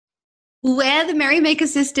We're the Merrymaker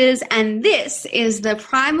Sisters, and this is the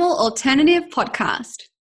Primal Alternative Podcast.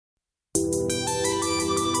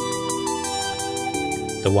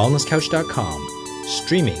 TheWellnessCouch.com,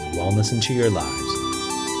 streaming wellness into your lives.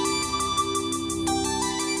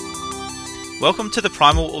 Welcome to the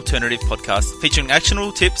Primal Alternative Podcast, featuring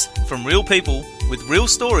actionable tips from real people with real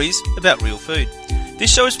stories about real food.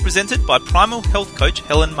 This show is presented by Primal Health Coach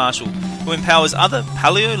Helen Marshall, who empowers other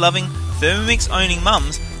paleo-loving, Thermomix-owning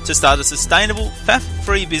mums to start a sustainable,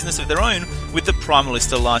 faff-free business of their own with the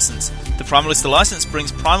Primalista license. The Primalista license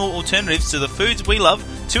brings primal alternatives to the foods we love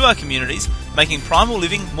to our communities, making primal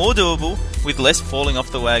living more doable with less falling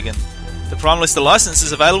off the wagon. The Primalista license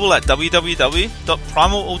is available at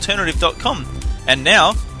www.primalalternative.com. And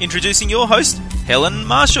now, introducing your host, Helen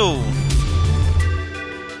Marshall.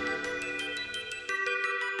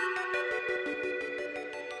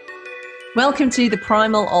 Welcome to the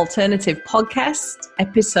Primal Alternative Podcast,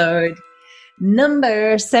 episode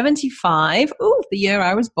number 75. Oh, the year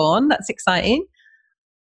I was born. That's exciting.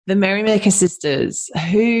 The Merrymaker Sisters.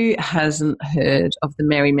 Who hasn't heard of the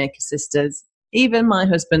Merrymaker Sisters? Even my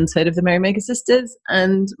husband's heard of the Merrymaker Sisters,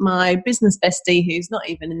 and my business bestie, who's not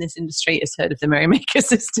even in this industry, has heard of the Merrymaker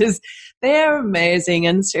Sisters. They're amazing,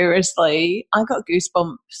 and seriously, I got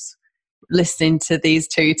goosebumps listening to these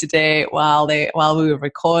two today while we were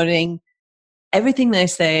recording. Everything they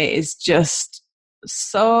say is just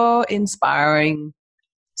so inspiring,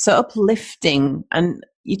 so uplifting, and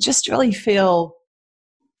you just really feel,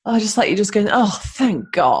 just like you're just going, oh, thank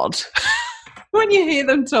God. When you hear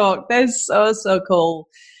them talk, they're so cool.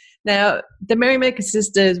 Now, the Merrymaker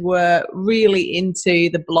Sisters were really into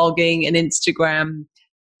the blogging and Instagram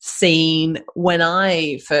scene when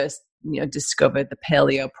I first, discovered the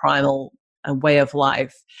paleo primal way of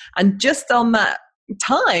life. And just on that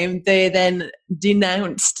time, they then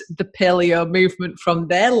denounced the paleo movement from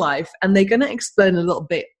their life. And they're going to explain a little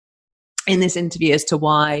bit in this interview as to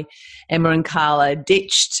why Emma and Carla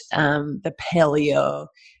ditched the paleo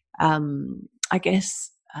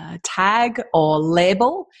tag or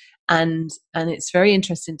label, and it's very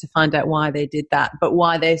interesting to find out why they did that, but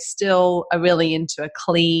why they still are really into a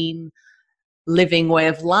clean living way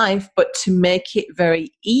of life, but to make it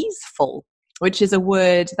very easeful, which is a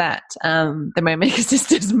word that the Merrymaker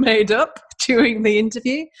Sisters made up during the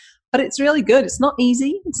interview. But it's really good. It's not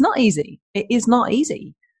easy. It is not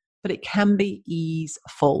easy, but it can be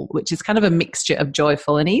easeful, which is kind of a mixture of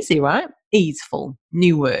joyful and easy, right? Easeful,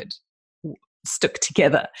 new word stuck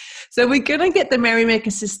together. So we're going to get the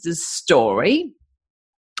Merrymaker Sisters' story.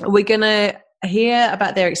 We're going to hear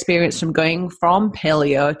about their experience from going from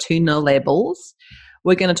paleo to no labels.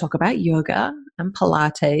 We're going to talk about yoga and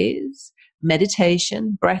Pilates,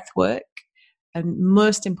 meditation, breath work, and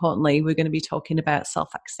most importantly, we're going to be talking about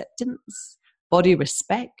self-acceptance, body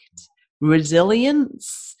respect,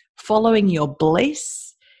 resilience, following your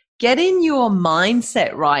bliss, getting your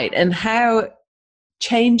mindset right, and how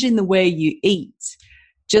changing the way you eat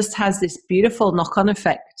just has this beautiful knock-on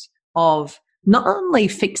effect of not only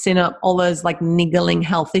fixing up all those niggling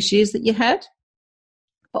health issues that you had,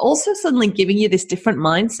 but also suddenly giving you this different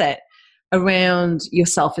mindset around your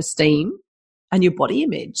self-esteem and your body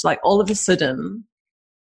image. All of a sudden,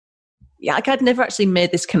 I'd never actually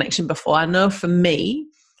made this connection before. I know for me,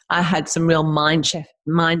 I had some real mindset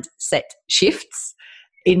shifts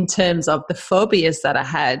in terms of the phobias that I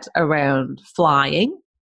had around flying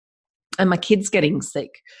and my kids getting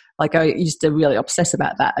sick. I used to really obsess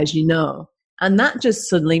about that, as you know. And that just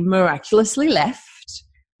suddenly miraculously left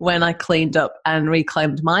when I cleaned up and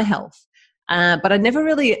reclaimed my health. But I never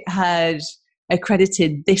really had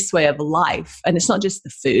accredited this way of life. And it's not just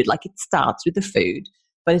the food. It starts with the food,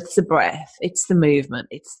 but it's the breath, it's the movement,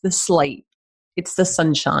 it's the sleep, it's the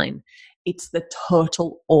sunshine, it's the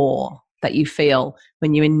total awe that you feel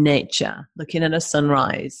when you're in nature, looking at a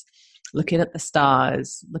sunrise, looking at the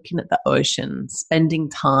stars, looking at the ocean, spending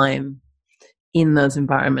time in those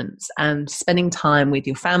environments and spending time with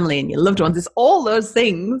your family and your loved ones. It's all those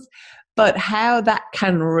things, but how that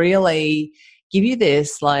can really give you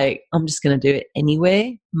this, I'm just going to do it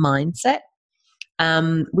anyway mindset.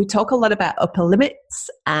 We talk a lot about upper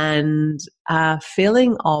limits and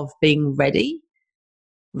feeling of being ready,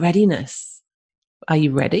 readiness. Are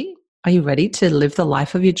you ready? Are you ready to live the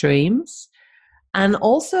life of your dreams? And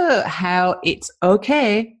also how it's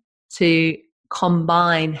okay to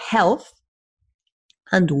combine health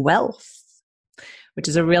and wealth, which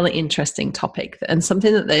is a really interesting topic and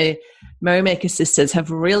something that the Merrymaker Sisters have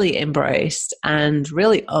really embraced and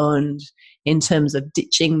really owned in terms of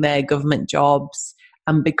ditching their government jobs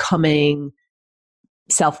and becoming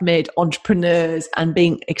self-made entrepreneurs and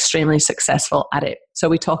being extremely successful at it. So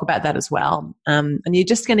we talk about that as well. And you're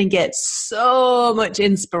just going to get so much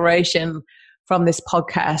inspiration from this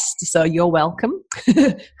podcast. So you're welcome.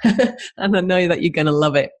 And I know that you're going to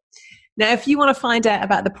love it. Now, if you want to find out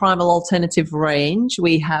about the Primal Alternative range,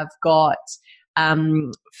 we have got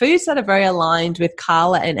foods that are very aligned with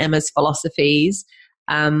Carla and Emma's philosophies.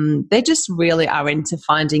 They just really are into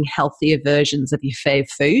finding healthier versions of your fave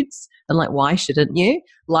foods. And like, why shouldn't you?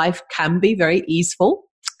 Life can be very easeful.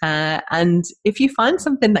 And if you find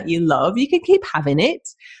something that you love, you can keep having it.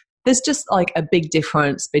 There's just like a big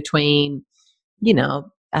difference between,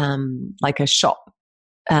 like a shop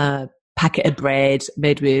packet of bread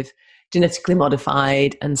made with genetically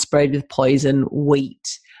modified and sprayed with poison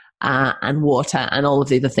wheat and water and all of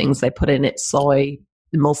the other things they put in it, soy,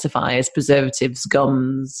 emulsifiers, preservatives,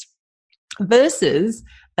 gums, versus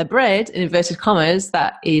a bread, in inverted commas,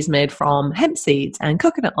 that is made from hemp seeds and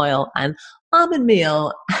coconut oil and almond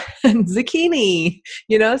meal and zucchini,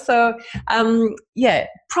 So,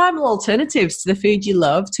 primal alternatives to the food you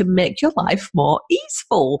love to make your life more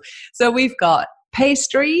easeful. So we've got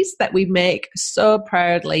pastries that we make so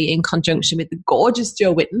proudly in conjunction with the gorgeous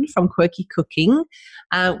Jo Whitten from Quirky Cooking.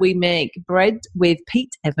 We make bread with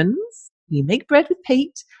Pete Evans. We make bread with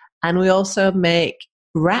Pete, and we also make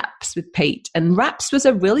wraps with Pete. And wraps was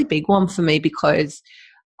a really big one for me because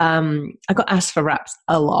I got asked for wraps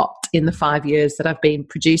a lot in the 5 years that I've been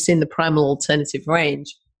producing the Primal Alternative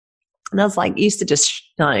range. And I was like, used to just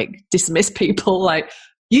dismiss people like,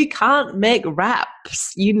 you can't make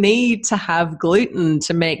wraps. You need to have gluten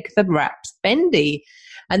to make the wraps bendy.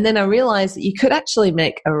 And then I realized that you could actually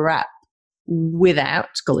make a wrap without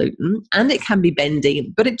gluten and it can be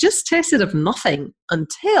bendy, but it just tasted of nothing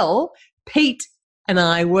until Pete and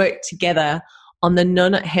I worked together on the no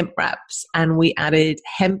nut hemp wraps, and we added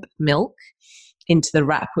hemp milk into the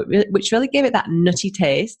wrap, which really gave it that nutty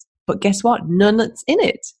taste. But guess what? No nuts in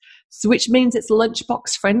it. So which means it's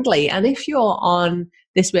lunchbox friendly. And if you're on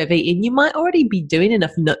this way of eating, you might already be doing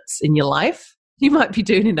enough nuts in your life. You might be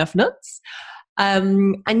doing enough nuts.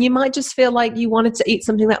 And you might just feel like you wanted to eat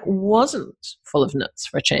something that wasn't full of nuts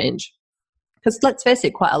for a change. Because let's face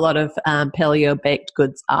it, quite a lot of paleo baked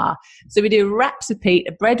goods are. So we do wraps with Pete,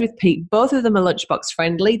 a bread with Pete. Both of them are lunchbox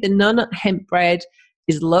friendly. The no-nut hemp bread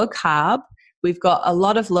is low carb. We've got a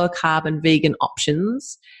lot of low carb and vegan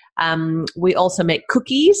options. We also make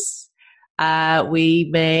cookies. We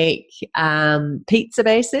make pizza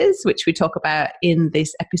bases, which we talk about in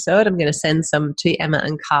this episode. I'm going to send some to Emma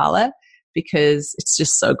and Carla because it's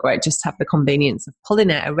just so great just to have the convenience of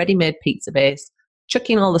pulling out a ready-made pizza base,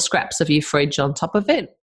 chucking all the scraps of your fridge on top of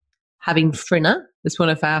it, having frinner, as one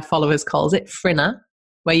of our followers calls it, frinner,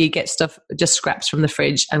 where you get stuff, just scraps from the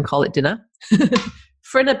fridge and call it dinner.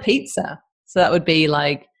 Frinner pizza. So that would be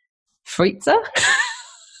like fritza.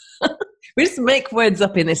 We just make words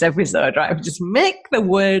up in this episode, right? We just make the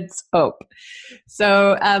words up.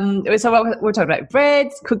 So we're talking about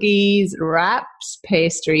breads, cookies, wraps,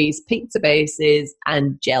 pastries, pizza bases,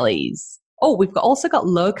 and jellies. Oh, we've also got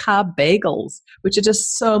low-carb bagels, which are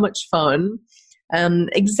just so much fun.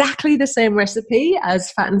 Exactly the same recipe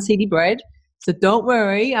as fat and seedy bread. So don't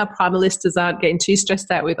worry, our primalistas aren't getting too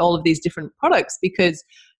stressed out with all of these different products, because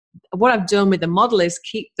what I've done with the model is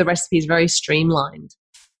keep the recipes very streamlined.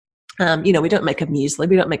 We don't make a muesli,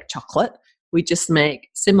 we don't make chocolate. We just make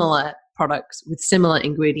similar products with similar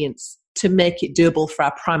ingredients to make it doable for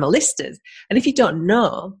our primalistas. And if you don't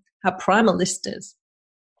know, our primalistas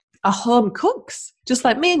are home cooks, just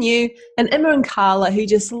like me and you, and Emma and Carla, who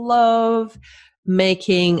just love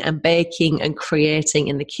making and baking and creating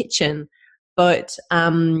in the kitchen. But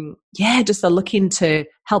just are looking to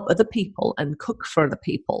help other people and cook for other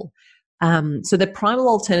people. So the Primal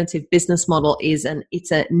Alternative business model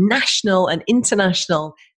it's a national and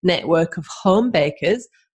international network of home bakers.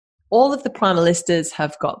 All of the primalistas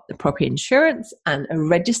have got the proper insurance and a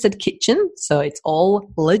registered kitchen, so it's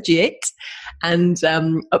all legit and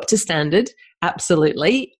up to standard,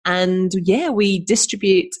 absolutely. And we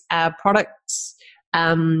distribute our products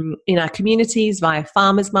in our communities via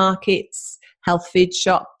farmers markets, health food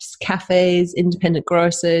shops, cafes, independent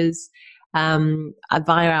grocers,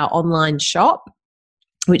 via our online shop,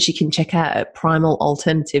 which you can check out at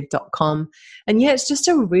primalalternative.com. And it's just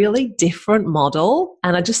a really different model.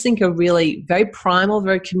 And I just think a really very primal,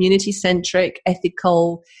 very community-centric,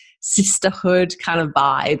 ethical, sisterhood kind of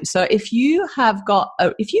vibe. So if you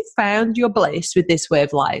found your bliss with this way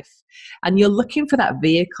of life and you're looking for that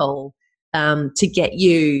vehicle to get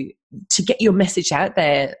your message out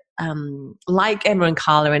there, like Emma and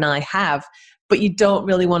Carla and I have, but you don't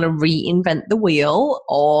really want to reinvent the wheel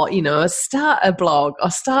or, start a blog or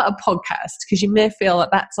start a podcast because you may feel that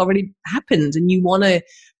that's already happened and you want to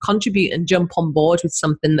contribute and jump on board with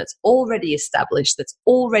something that's already established, that's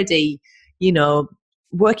already,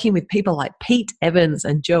 working with people like Pete Evans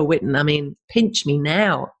and Joe Witten. I mean, pinch me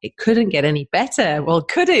now. It couldn't get any better. Well,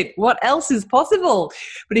 could it? What else is possible?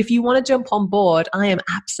 But if you want to jump on board, I am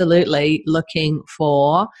absolutely looking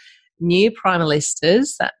for new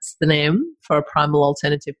Primalistas. That's the name for a primal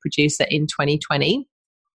alternative producer in 2020.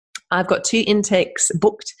 I've got 2 intakes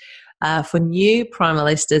booked for new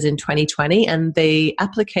Primalistas in 2020, and the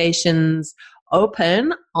applications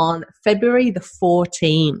open on February the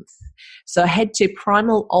 14th. So head to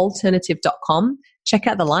primalalternative.com, check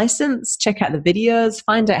out the license, check out the videos,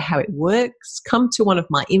 find out how it works, come to one of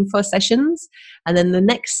my info sessions, and then the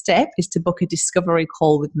next step is to book a discovery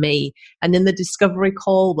call with me. And in the discovery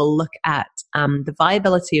call, we'll look at the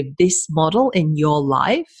viability of this model in your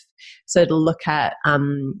life. So it'll look at,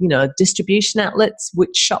 distribution outlets,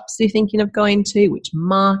 which shops are you thinking of going to, which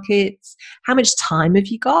markets, how much time have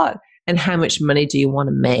you got, and how much money do you want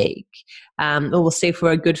to make? We'll see if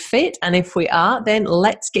we're a good fit. And if we are, then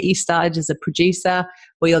let's get you started as a producer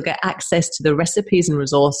where you'll get access to the recipes and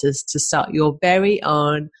resources to start your very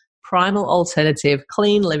own primal alternative,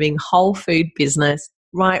 clean living, whole food business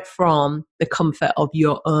right from the comfort of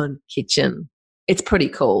your own kitchen. It's pretty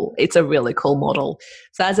cool. It's a really cool model.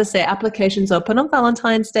 So as I say, applications open on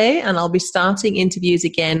Valentine's Day, and I'll be starting interviews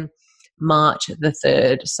again March the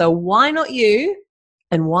 3rd. So why not you?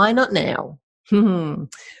 And why not now?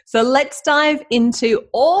 So let's dive into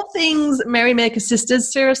all things Merrymaker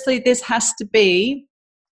Sisters. Seriously, this has to be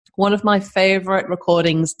one of my favorite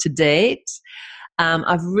recordings to date.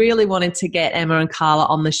 I've really wanted to get Emma and Carla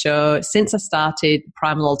on the show since I started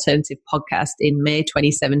Primal Alternative podcast in May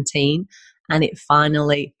 2017, and it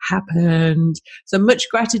finally happened. So much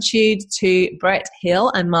gratitude to Brett Hill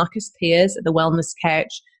and Marcus Piers at the Wellness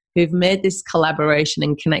Couch, who've made this collaboration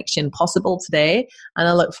and connection possible today. And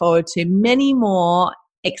I look forward to many more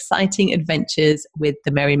exciting adventures with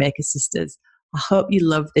the Merrymaker Sisters. I hope you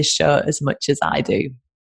love this show as much as I do.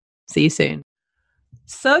 See you soon.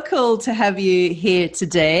 So cool to have you here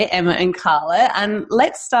today, Emma and Carla. And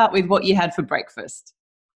let's start with what you had for breakfast.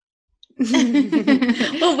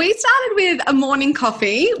 Well, we started with a morning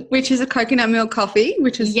coffee, which is a coconut milk coffee,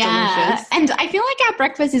 which is delicious. And I feel like our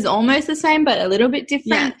breakfast is almost the same, but a little bit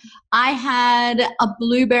different. Yeah. I had a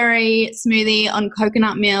blueberry smoothie on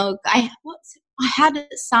coconut milk. I had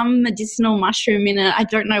some medicinal mushroom in it. I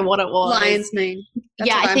don't know what it was. Lion's mane.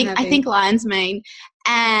 I think lion's mane.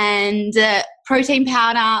 And protein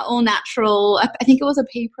powder, all natural. I think it was a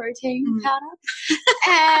pea protein powder.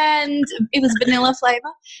 And it was vanilla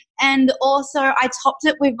flavor. And also I topped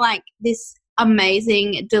it with like this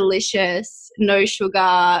amazing, delicious, no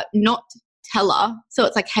sugar, not Nutella. So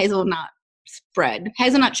it's like hazelnut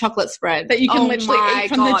chocolate spread that you can literally eat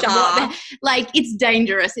from the jar. Like, it's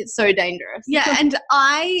dangerous. It's so dangerous. Yeah, and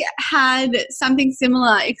I had something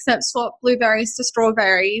similar except swapped blueberries to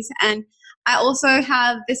strawberries, and I also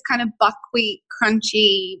have this kind of buckwheat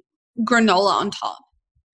crunchy granola on top.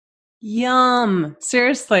 Yum.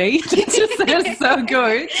 Seriously. It just sounds so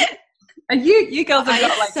good. And you girls have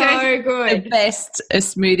got like so good. The best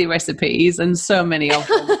smoothie recipes and so many of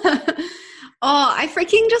them. Oh, I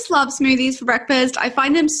freaking just love smoothies for breakfast. I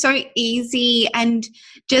find them so easy and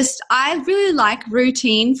I really like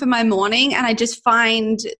routine for my morning, and I just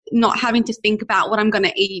find not having to think about what I'm going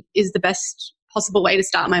to eat is the best possible way to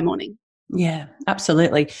start my morning. Yeah,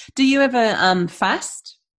 absolutely. Do you ever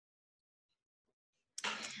fast?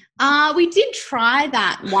 We did try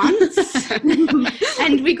that once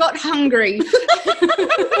and we got hungry. So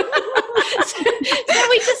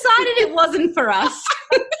we decided it wasn't for us.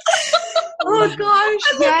 Oh gosh.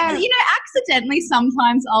 Yeah. Accidentally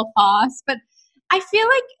sometimes I'll fast, but I feel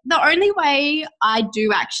like the only way I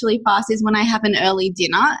do actually fast is when I have an early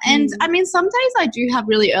dinner. And I mean, some days I do have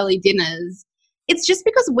really early dinners. It's just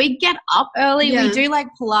because we get up early. Yeah. We do like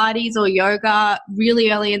Pilates or yoga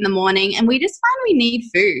really early in the morning, and we just find we need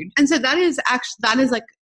food. And so that is like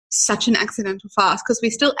such an accidental fast, because we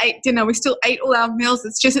still ate dinner. We still ate all our meals.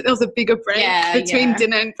 It's just that there was a bigger break between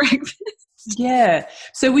dinner and breakfast. Yeah.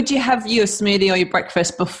 So would you have your smoothie or your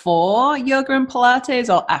breakfast before yoga and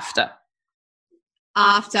Pilates or after?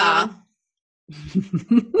 After.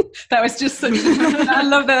 That was just such I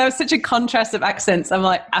love that. That was such a contrast of accents. I'm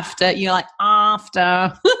like, after. You're like, after.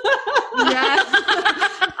 Yeah.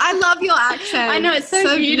 I love your accent. I know, it's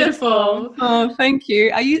so beautiful. Oh, thank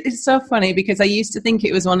you. It's so funny because I used to think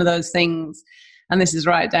it was one of those things and this is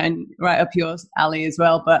right up your alley as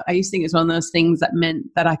well, but I used to think it was one of those things that meant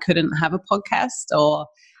that I couldn't have a podcast or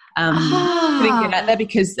couldn't get out there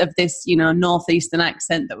because of this, northeastern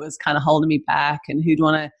accent that was kind of holding me back, and who'd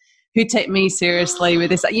take me seriously with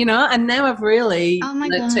this, and now I've really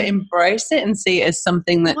learned to embrace it and see it as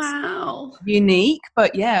something that's unique,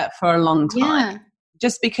 but for a long time.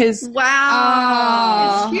 Just because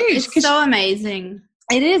wow, it's huge. It's so amazing.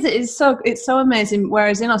 It is. It's so amazing.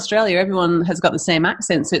 Whereas in Australia, everyone has got the same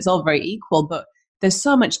accent, so it's all very equal. But there's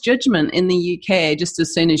so much judgment in the UK just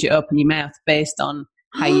as soon as you open your mouth based on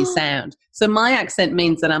how you sound. So my accent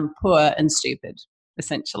means that I'm poor and stupid,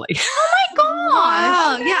 essentially. Oh my gosh!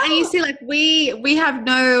 Wow. Yeah, and you see, like we have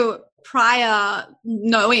no prior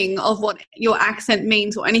knowing of what your accent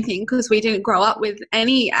means or anything because we didn't grow up with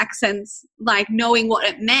any accents, like knowing what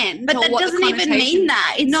it meant. But that doesn't even mean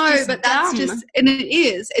that. It's that's just, and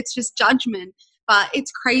it's just judgment. But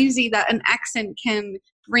it's crazy that an accent can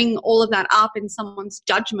bring all of that up in someone's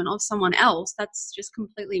judgment of someone else. That's just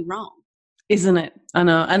completely wrong. Isn't it? I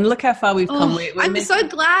know. And look how far we've come. I'm so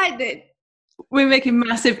glad that we're making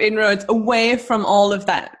massive inroads away from all of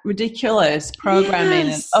that ridiculous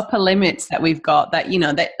programming and upper limits that we've got that,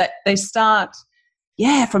 that they start,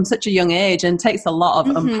 from such a young age, and takes a lot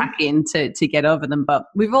of unpacking to get over them. But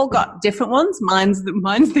we've all got different ones. Mine's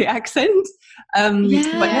the accent. But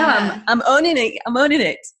now I'm owning it. I'm owning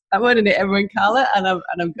it, everyone, Carla, and I'm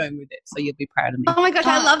going with it. So you'll be proud of me. Oh my gosh,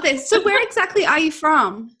 I love this. So where exactly are you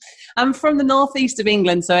from? I'm from the northeast of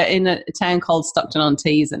England, so in a town called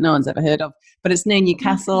Stockton-on-Tees that no one's ever heard of, but it's near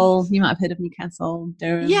Newcastle. You might have heard of Newcastle,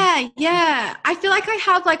 Durham. Yeah. I feel like I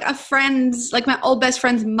have like a friend, like my old best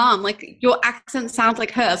friend's mum, like your accent sounds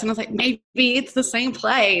like hers. And I was like, maybe it's the same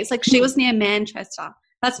place. Like she was near Manchester.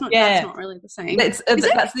 That's not really the same. That's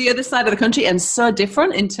the other side of the country and so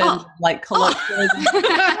different in terms of like colloquialism.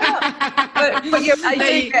 but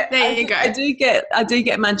there you go. I do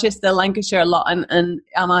get Manchester, Lancashire a lot, and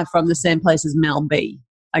am I from the same place as Mel B?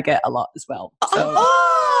 I get a lot as well. So.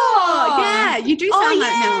 Yeah, you do sound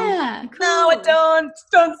like Mel. Cool. No, I don't.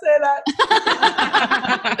 Don't say that.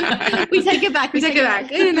 We take it back.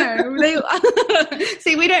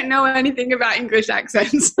 See, we don't know anything about English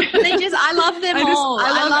accents. I love them all.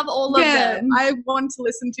 I love all of them. I want to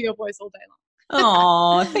listen to your voice all day long.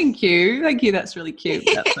 Oh, thank you. Thank you. That's really cute.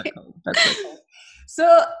 That's so cool. So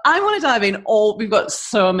I want to dive in we've got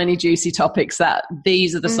so many juicy topics that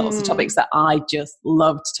these are the sorts of topics that I just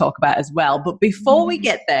love to talk about as well. But before we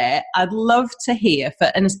get there, I'd love to hear,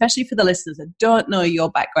 and especially for the listeners that don't know your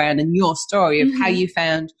background and your story of how you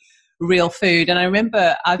found real food. And I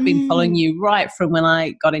remember I've been following you right from when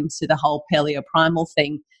I got into the whole paleo primal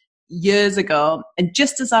thing years ago. And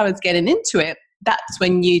just as I was getting into it, that's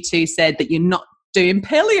when you two said that you're not doing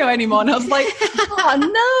paleo anymore, and I was like, oh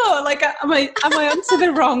no, like am I onto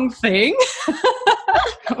the wrong thing?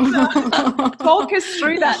 Talk us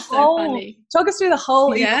through talk us through the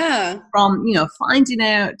whole from finding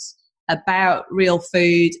out about real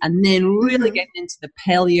food and then really getting into the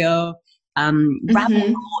paleo rabbit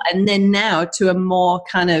hole, and then now to a more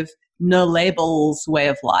kind of no labels way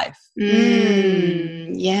of life.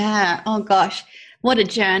 Oh gosh, what a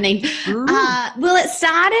journey. Well, it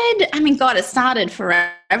started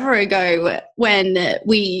forever ago when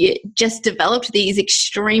we just developed these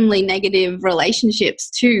extremely negative relationships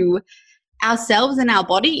to ourselves and our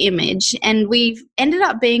body image. And we've ended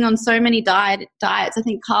up being on so many diets. I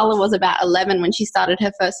think Carla was about 11 when she started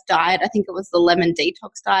her first diet. I think it was the lemon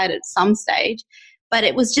detox diet at some stage. But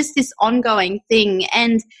it was just this ongoing thing.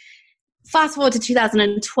 And fast forward to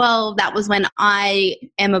 2012, that was when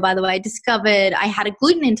Emma, by the way, discovered I had a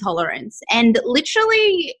gluten intolerance. And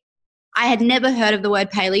literally, I had never heard of the word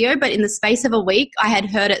paleo, but in the space of a week, I had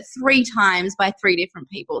heard it 3 times by 3 different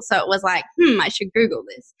people. So it was like, I should Google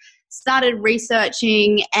this. Started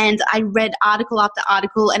researching, and I read article after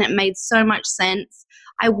article, and it made so much sense.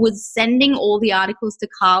 I was sending all the articles to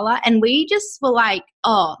Carla, and we just were like,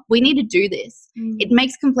 oh, we need to do this. It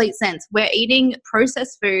makes complete sense. We're eating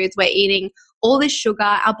processed foods. We're eating all this sugar.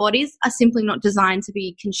 Our bodies are simply not designed to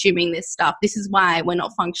be consuming this stuff. This is why we're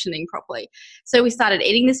not functioning properly. So we started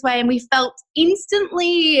eating this way, and we felt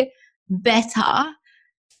instantly better,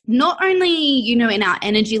 not only, in our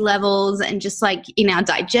energy levels and just like in our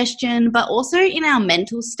digestion, but also in our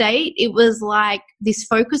mental state. It was like this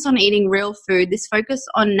focus on eating real food, this focus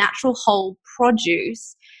on natural whole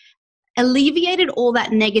produce alleviated all that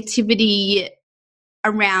negativity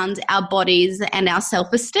around our bodies and our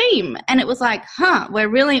self-esteem. And it was like, we're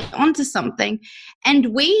really onto something. And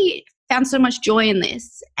we found so much joy in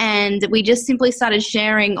this. And we just simply started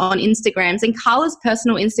sharing on Instagrams. And Carla's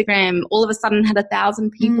personal Instagram all of a sudden had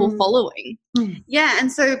 1,000 people following. Yeah,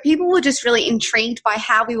 and so people were just really intrigued by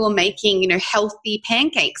how we were making, healthy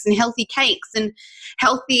pancakes and healthy cakes and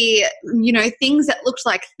healthy, things that looked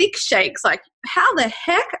like thick shakes. Like, how the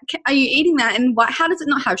heck are you eating that? And how does it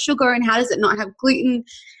not have sugar, and how does it not have gluten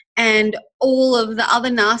and all of the other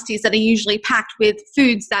nasties that are usually packed with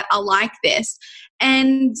foods that are like this?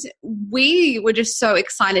 And we were just so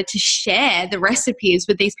excited to share the recipes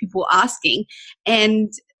with these people asking.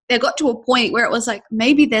 And they got to a point where it was like,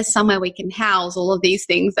 maybe there's somewhere we can house all of these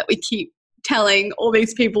things that we keep telling all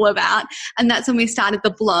these people about. And that's when we started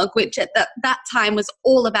the blog, which at that time was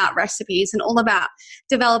all about recipes and all about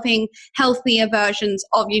developing healthier versions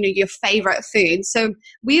of, your favorite foods. So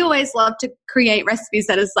we always love to create recipes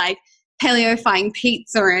that is like paleofying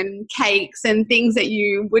pizza and cakes and things that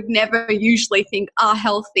you would never usually think are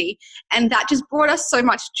healthy. And that just brought us so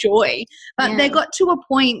much joy. But they got to a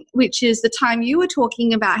point, which is the time you were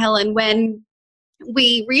talking about, Helen, when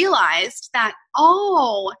we realized that,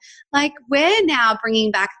 we're now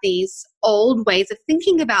bringing back these old ways of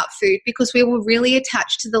thinking about food because we were really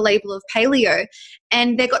attached to the label of paleo.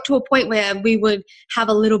 And they got to a point where we would have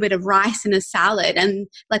a little bit of rice in a salad and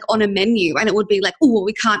like on a menu, and it would be like, oh,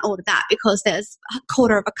 we can't order that because there's a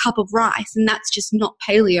quarter of a cup of rice and that's just not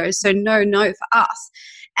paleo. So no for us.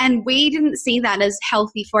 And we didn't see that as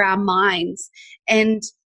healthy for our minds. And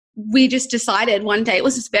we just decided one day, it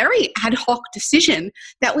was this very ad hoc decision,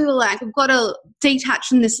 that we were like, we've got to detach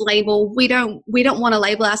from this label. We don't want to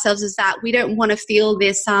label ourselves as that. We don't want to feel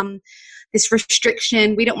this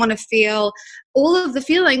restriction. We don't want to feel all of the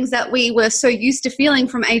feelings that we were so used to feeling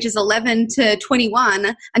from ages 11 to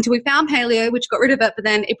 21 until we found paleo, which got rid of it, but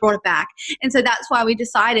then it brought it back. And so that's why we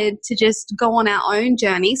decided to just go on our own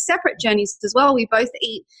journey, separate journeys as well. We both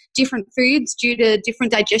eat different foods due to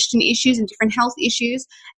different digestion issues and different health issues.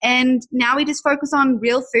 And now we just focus on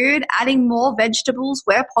real food, adding more vegetables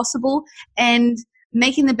where possible, and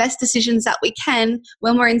making the best decisions that we can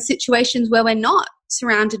when we're in situations where we're not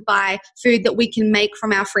surrounded by food that we can make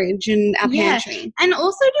from our fridge and our pantry. And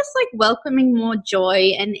also just like welcoming more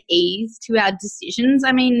joy and ease to our decisions.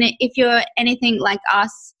 I mean, if you're anything like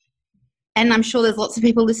us, and I'm sure there's lots of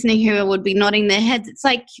people listening who would be nodding their heads, it's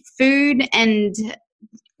like food and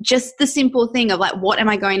just the simple thing of like, what am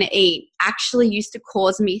I going to eat, actually used to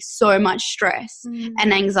cause me so much stress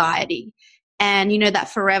and anxiety. And, that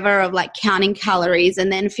forever of like counting calories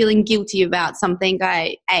and then feeling guilty about something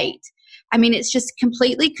I ate. I mean, it's just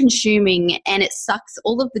completely consuming, and it sucks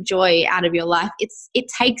all of the joy out of your life. It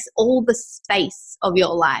takes all the space of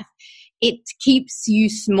your life. It keeps you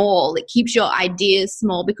small. It keeps your ideas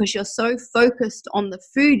small because you're so focused on the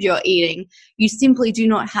food you're eating. You simply do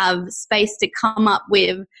not have space to come up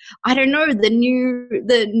with, I don't know, the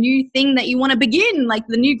new thing that you want to begin, like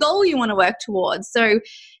the new goal you want to work towards. So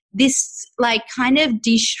this like kind of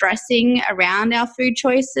de-stressing around our food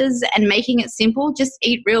choices and making it simple, just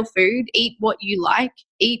eat real food, eat what you like,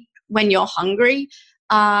 eat when you're hungry,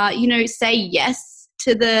 say yes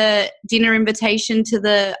to the dinner invitation to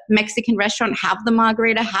the Mexican restaurant, have the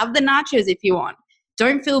margarita, have the nachos if you want.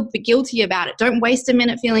 Don't feel guilty about it. Don't waste a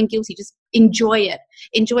minute feeling guilty. Just enjoy it.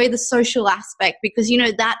 Enjoy the social aspect because,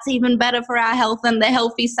 that's even better for our health than the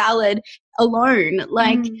healthy salad alone.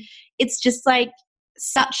 Like, it's just like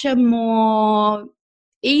such a more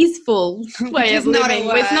easeful way of living.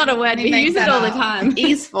 It's not a word. We use it all the time.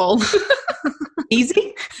 Easeful.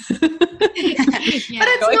 Easy? But it's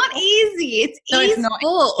not easy. It's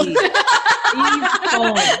easeful.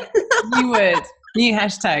 Easeful. New word. New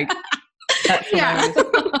hashtag. That's hilarious.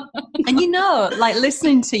 And like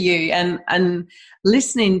listening to you and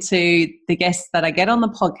listening to the guests that I get on the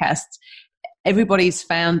podcast, everybody's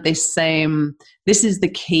found this is the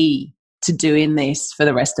key to doing this for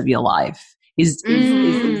the rest of your life is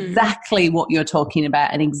exactly what you're talking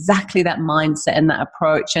about, and exactly that mindset and that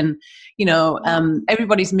approach. And,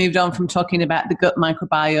 everybody's moved on from talking about the gut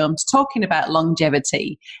microbiome to talking about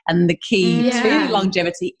longevity. And the key to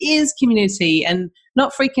longevity is community, and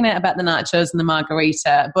not freaking out about the nachos and the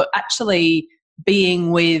margarita, but actually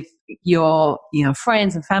being with your,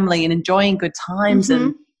 friends and family and enjoying good times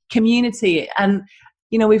and community. And,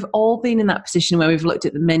 we've all been in that position where we've looked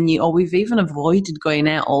at the menu, or we've even avoided going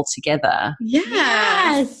out altogether.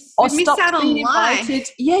 Yes. Or miss out on life.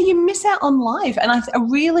 Yeah, you miss out on life. And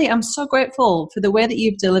I'm so grateful for the way that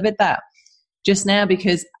you've delivered that. just now,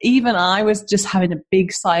 because even I was just having a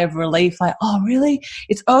big sigh of relief, like, oh, really?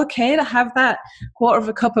 It's okay to have that quarter of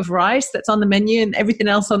a cup of rice that's on the menu and everything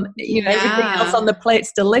else on, everything else on the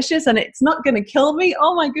plate's delicious and it's not going to kill me.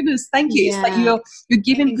 Oh my goodness, thank you. It's like you're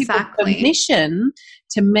giving people permission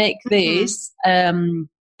to make this an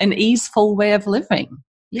easeful way of living.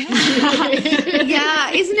 Yeah. Yeah,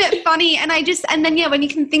 isn't it funny? And then when you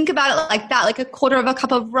can think about it like that, like a quarter of a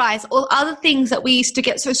cup of rice, or other things that we used to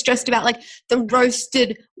get so stressed about, like the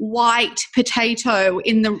roasted white potato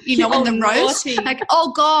in the, in the roast, like,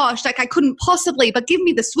 oh gosh, like I couldn't possibly, but give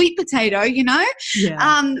me the sweet potato,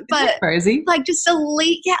 Yeah. But crazy? Like just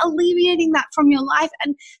alleviating that from your life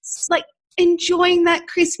and like enjoying that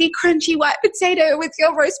crispy, crunchy white potato with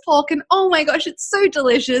your roast pork, and oh my gosh, it's so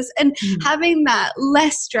delicious. And having that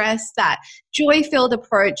less stress, that joy-filled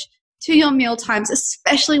approach to your meal times,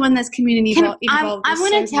 especially when there's community involved. I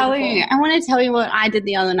want to tell you what I did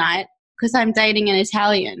the other night, because I'm dating an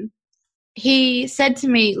Italian. He said to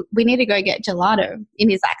me, we need to go get gelato, in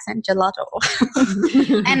his accent, gelato.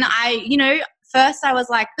 And I, first I was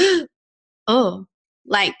like, oh,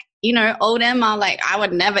 like, old Emma, like I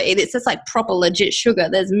would never eat it. It's just like proper legit sugar.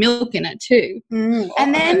 There's milk in it too.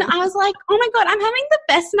 And then I was like, oh my God, I'm having the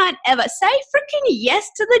best night ever. Say freaking yes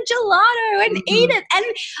to the gelato and eat it. And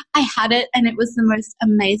I had it and it was the most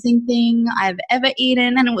amazing thing I've ever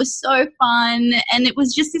eaten. And it was so fun. And it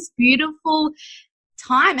was just this beautiful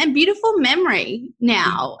time and beautiful memory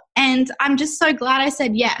now. And I'm just so glad I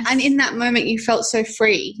said yes. And in that moment, you felt so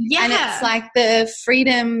free. Yeah. And it's like the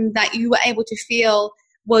freedom that you were able to feel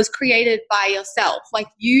was created by yourself. Like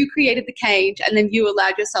you created the cage and then you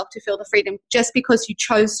allowed yourself to feel the freedom just because you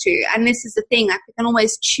chose to. And this is the thing, like we can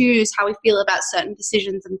always choose how we feel about certain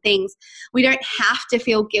decisions and things. We don't have to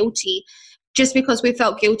feel guilty just because we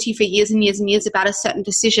felt guilty for years and years and years about a certain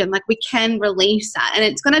decision. Like we can release that, and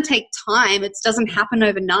it's going to take time. It doesn't happen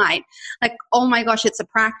overnight. Like, oh my gosh, it's a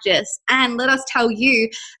practice. And let us tell you,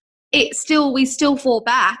 we still fall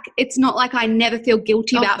back. It's not like I never feel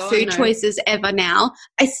guilty about food choices ever now.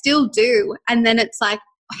 I still do. And then it's like,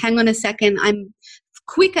 hang on a second, I'm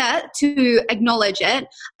quicker to acknowledge it.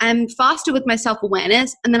 I'm faster with my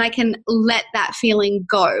self-awareness, and then I can let that feeling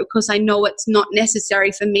go because I know it's not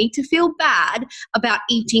necessary for me to feel bad about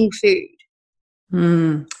eating food.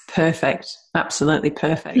 Perfect. Absolutely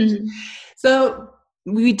perfect. So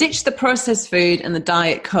we ditched the processed food and the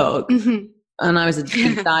Diet Coke. And I was a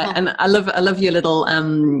big diet, and I love your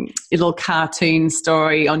little cartoon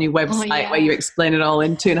story on your website where you explain it all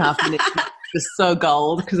in 2.5 minutes. It's so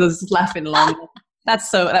gold because I was just laughing along.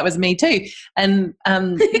 That was me too. And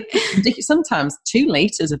sometimes 2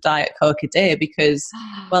 liters of Diet Coke a day because,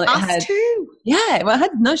 well, it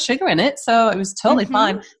had no sugar in it, so it was totally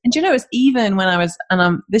fine. And it was even when I was,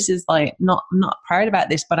 and this is like not proud about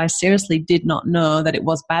this, but I seriously did not know that it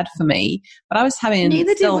was bad for me. But I was having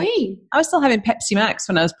did we. I was still having Pepsi Max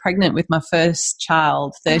when I was pregnant with my first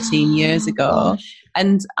child 13 years ago. Gosh.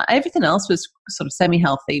 And everything else was sort of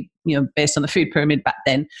semi-healthy, based on the food pyramid back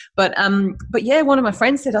then. But yeah, one of my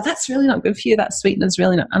friends said, "Oh, that's really not good for you. That sweetener's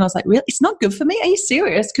really not." And I was like, "Really? It's not good for me? Are you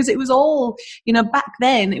serious?" Because it was all, back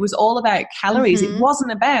then, it was all about calories. It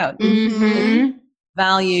wasn't about the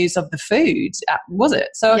values of the food, was it?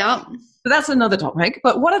 So, but that's another topic.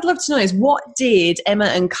 But what I'd love to know is, what did Emma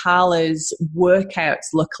and Carla's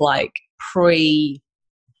workouts look like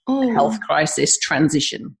pre-health crisis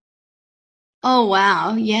transition? Oh,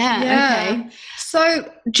 wow. Yeah. Okay. So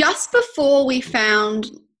just before we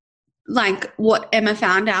found like what Emma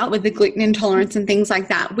found out with the gluten intolerance and things like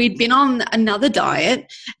that, we'd been on another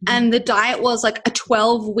diet, and the diet was like a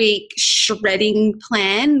 12-week shredding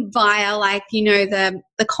plan via like,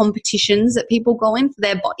 the competitions that people go in for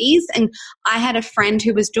their bodies. And I had a friend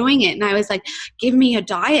who was doing it, and I was like, give me a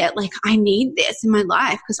diet. Like I need this in my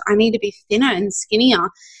life because I need to be thinner and skinnier.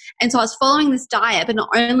 And so I was following this diet, but not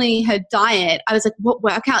only her diet, I was like, what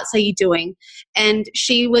workouts are you doing? And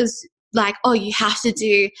she was like, oh, you have to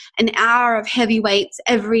do an hour of heavy weights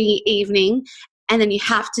every evening, and then you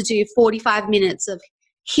have to do 45 minutes of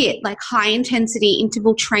HIIT, like high intensity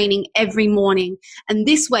interval training every morning. And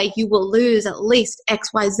this way you will lose at least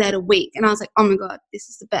XYZ a week. And I was like, oh my God, this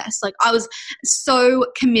is the best. Like I was so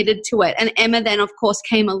committed to it. And Emma then of course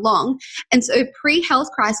came along. And so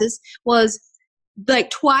pre-health crisis was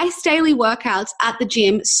like twice daily workouts at the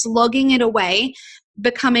gym, slogging it away,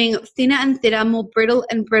 becoming thinner and thinner, more brittle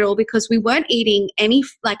and brittle, because we weren't eating any,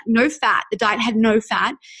 like no fat. The diet had no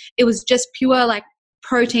fat. It was just pure like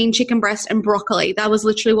protein, chicken breast and broccoli. That was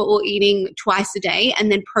literally what we were eating twice a day.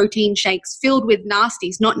 And then protein shakes filled with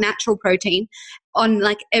nasties, not natural protein, on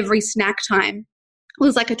like every snack time.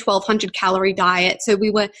 was like a 1,200 calorie diet. So we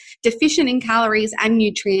were deficient in calories and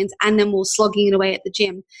nutrients, and then we were slogging it away at the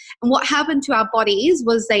gym. And what happened to our bodies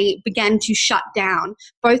was they began to shut down.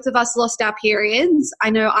 Both of us lost our periods. I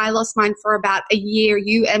know I lost mine for about a year.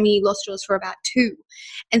 You, Emmy, lost yours for about 2.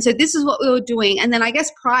 And so this is what we were doing. And then I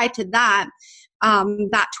guess prior to that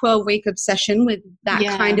 12-week obsession with that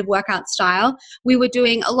kind of workout style, we were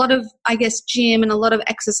doing a lot of, I guess, gym and a lot of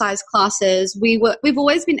exercise classes. We've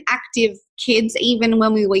always been active kids. Even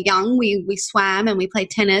when we were young, we swam and we played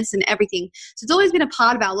tennis and everything. So it's always been a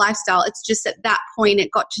part of our lifestyle. It's just at that point it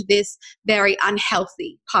got to this very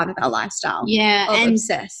unhealthy part of our lifestyle. Yeah. And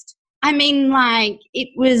obsessed. I mean, like, it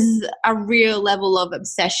was a real level of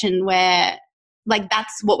obsession where, like,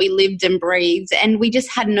 that's what we lived and breathed, and we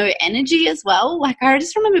just had no energy as well. Like, I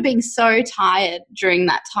just remember being so tired during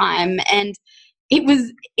that time, and it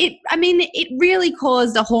really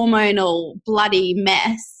caused a hormonal bloody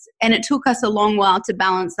mess, and it took us a long while to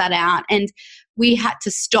balance that out, and we had to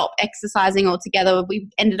stop exercising altogether. We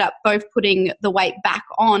ended up both putting the weight back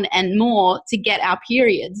on and more to get our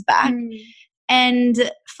periods back. And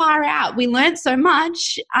far out, we learned so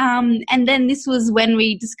much. And then this was when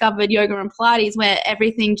we discovered yoga and Pilates, where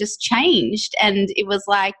everything just changed, and it was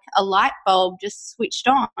like a light bulb just switched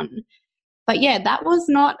on. But yeah, that was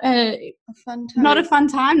not a fun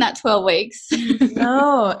time, that 12 weeks.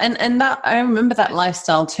 No, and that, I remember that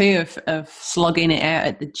lifestyle too of slogging it out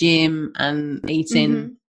at the gym and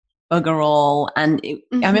eating bugger all. And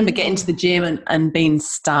I remember getting to the gym and being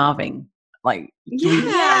starving, like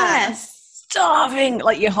starving,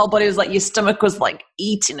 like your whole body was like, your stomach was like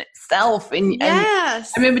eating itself. And I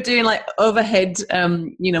remember doing like overhead,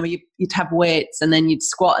 you'd have weights and then you'd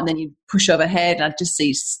squat and then you'd push overhead and I'd just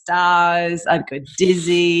see stars. I'd go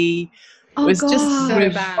dizzy. It was just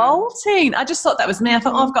revolting. I just thought that was me. I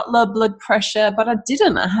thought, I've got low blood pressure, but I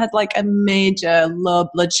didn't. I had like a major low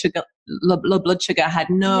blood sugar. I had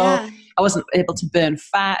I wasn't able to burn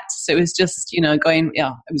fat. So it was just, it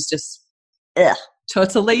was just,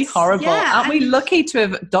 totally horrible. Aren't we lucky to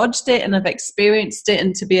have dodged it and have experienced it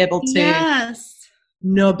and to be able to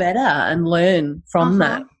know better and learn from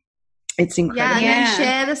that? It's incredible. And then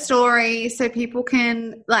share the story so people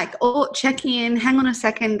can check in. Hang on a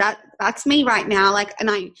second, that's me right now.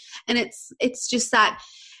 It's just that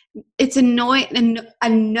it's annoying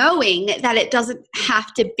and knowing that it doesn't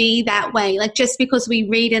have to be that way. Like, just because we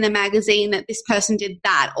read in a magazine that this person did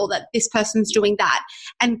that or that this person's doing that.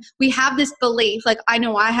 And we have this belief, like I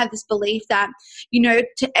know I have this belief that,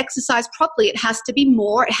 to exercise properly, it has to be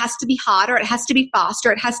more, it has to be harder, it has to be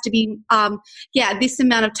faster, it has to be, this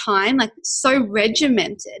amount of time, like so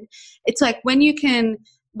regimented. It's like when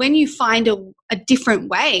you find a different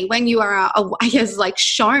way, when you are,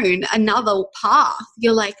 shown another path,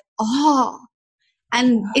 you're like,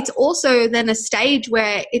 and it's also then a stage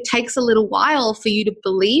where it takes a little while for you to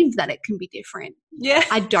believe that it can be different. Yeah.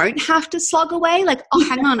 I don't have to slog away. Like,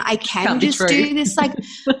 hang on, I can just do this. Like,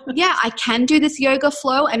 I can do this yoga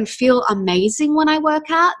flow and feel amazing when I work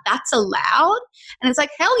out. That's allowed. And it's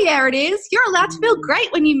like, hell yeah, it is. You're allowed to feel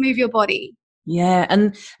great when you move your body. Yeah,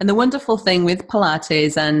 and the wonderful thing with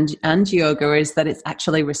Pilates and yoga is that it's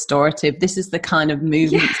actually restorative. This is the kind of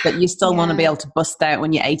movements that you still want to be able to bust out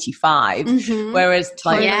when you're 85. Whereas,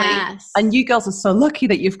 and you girls are so lucky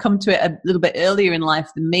that you've come to it a little bit earlier in life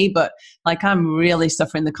than me. But like, I'm really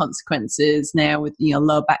suffering the consequences now with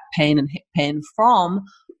low back pain and hip pain from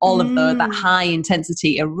all of that high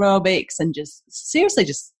intensity aerobics and just seriously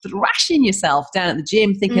just thrashing yourself down at the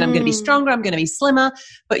gym thinking I'm going to be stronger, I'm going to be slimmer.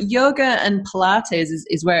 But yoga and Pilates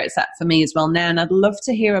is where it's at for me as well now. And I'd love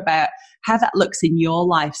to hear about how that looks in your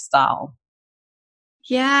lifestyle.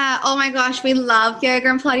 Yeah. Oh my gosh. We love yoga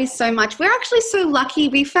and Pilates so much. We're actually so lucky.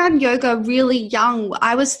 We found yoga really young.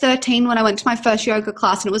 I was 13 when I went to my first yoga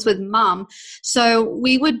class, and it was with mum. So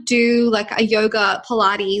we would do like a yoga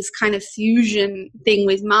Pilates kind of fusion thing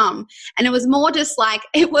with mum. And it was more just like,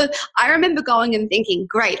 I remember going and thinking,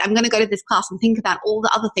 great, I'm going to go to this class and think about all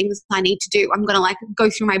the other things I need to do. I'm going to go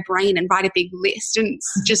through my brain and write a big list. And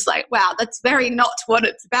it's just like, wow, that's very not what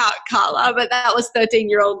it's about, Carla. But that was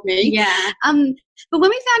 13-year-old me. Yeah. But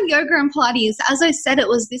when we found yoga and Pilates, as I said, it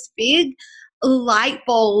was this big light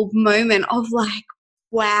bulb moment of like,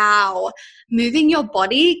 wow, moving your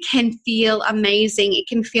body can feel amazing. It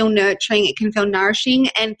can feel nurturing. It can feel nourishing.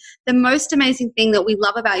 And the most amazing thing that we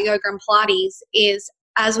love about yoga and Pilates is,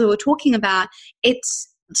 as we were talking about,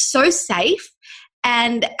 it's so safe.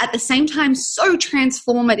 And at the same time, so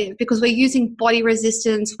transformative, because we're using body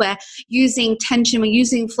resistance, we're using tension, we're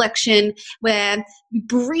using flexion, we're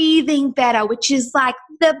breathing better, which is like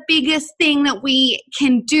the biggest thing that we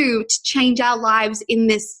can do to change our lives in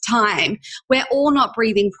this time. We're all not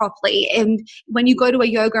breathing properly. And when you go to a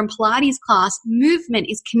yoga and Pilates class, movement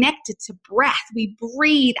is connected to breath. We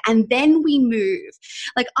breathe and then we move.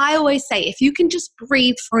 Like I always say, if you can just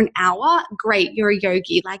breathe for an hour, great, you're a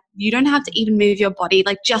yogi. Like you don't have to even move your body,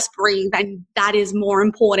 like just breathe. And that is more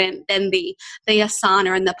important than the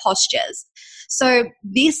asana and the postures. So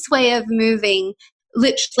this way of moving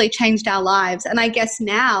literally changed our lives. And I guess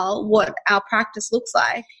now what our practice looks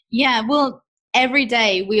like. Yeah, well, every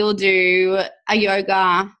day we'll do a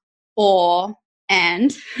yoga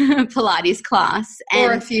and Pilates class.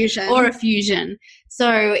 Or a fusion.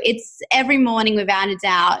 So it's every morning without a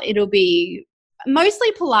doubt. It'll be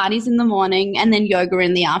mostly Pilates in the morning and then yoga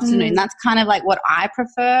in the afternoon. That's kind of like what I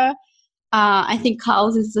prefer. I think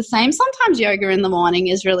Carl's is the same. Sometimes yoga in the morning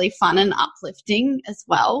is really fun and uplifting as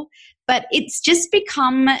well. But it's just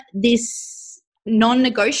become this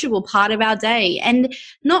non-negotiable part of our day. And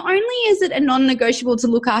not only is it a non-negotiable to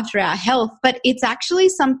look after our health, but it's actually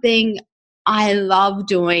something I love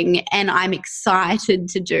doing and I'm excited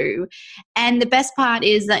to do. And the best part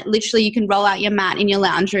is that literally you can roll out your mat in your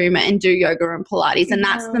lounge room and do yoga and Pilates. And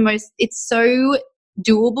that's it's so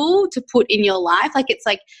doable to put in your life. Like it's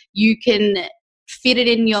like you can fit it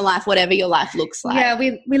in your life, whatever your life looks like. Yeah,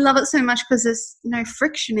 we love it so much because there's no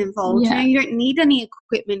friction involved. Yeah. You don't need any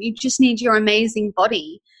equipment. You just need your amazing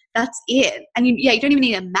body. That's it. And you don't even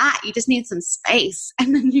need a mat. You just need some space.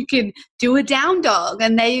 And then you can do a down dog.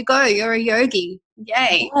 And there you go. You're a yogi.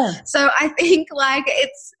 Yay. Yeah. So I think like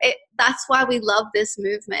that's why we love this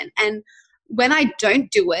movement. And when I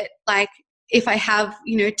don't do it, like if I have,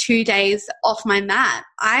 2 days off my mat,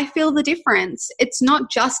 I feel the difference. It's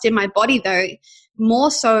not just in my body though.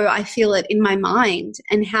 More so I feel it in my mind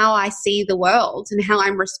and how I see the world and how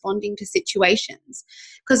I'm responding to situations.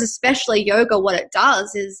 Because especially yoga, what it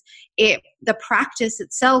does is the practice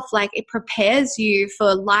itself, like it prepares you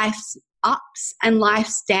for life's ups and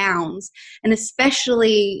life's downs. And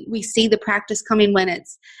especially we see the practice come in when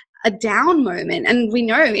it's a down moment. And we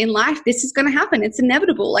know in life this is going to happen. It's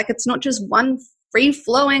inevitable. Like it's not just one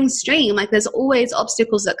free-flowing stream. Like there's always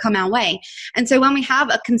obstacles that come our way. And so when we have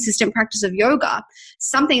a consistent practice of yoga,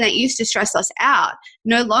 something that used to stress us out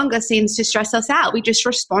no longer seems to stress us out. We just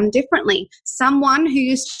respond differently. Someone who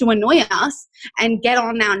used to annoy us and get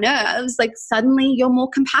on our nerves, like suddenly you're more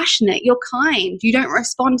compassionate, you're kind, you don't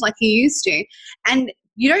respond like you used to. And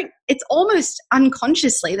it's almost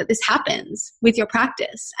unconsciously that this happens with your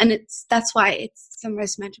practice. And that's why it's the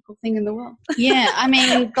most magical thing in the world. Yeah. I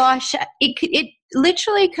mean, gosh, it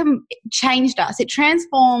literally changed us. It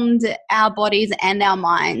transformed our bodies and our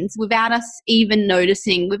minds without us even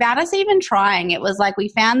noticing, without us even trying. It was like we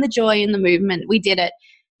found the joy in the movement. We did it.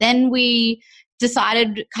 Then we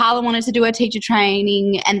decided Carla wanted to do her teacher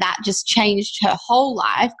training, and that just changed her whole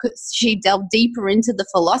life because she delved deeper into the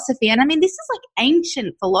philosophy. And I mean, this is like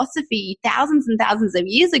ancient philosophy, thousands and thousands of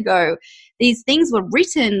years ago. These things were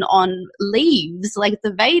written on leaves, like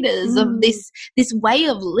the Vedas, of this way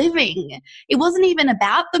of living. It wasn't even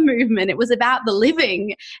about the movement. It was about the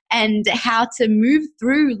living and how to move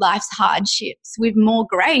through life's hardships with more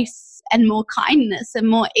grace and more kindness and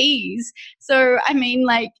more ease. So, I mean,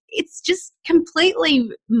 like, it's just completely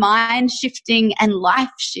mind shifting and life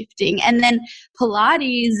shifting. And then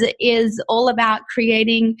Pilates is all about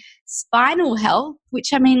creating spinal health, which,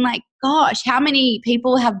 I mean, like, gosh, how many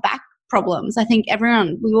people have back problems? I think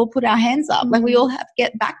we all put our hands up. Like, we all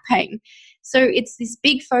get back pain. So it's this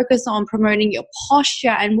big focus on promoting your posture.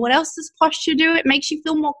 And what else does posture do? It makes you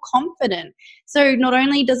feel more confident. So not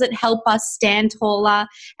only does it help us stand taller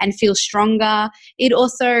and feel stronger, it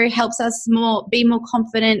also helps us be more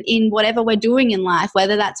confident in whatever we're doing in life,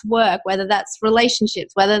 whether that's work, whether that's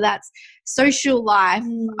relationships, whether that's social life,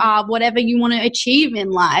 whatever you want to achieve in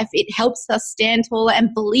life. It helps us stand taller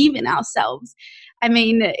and believe in ourselves. I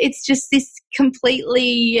mean, it's just this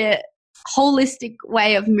completely holistic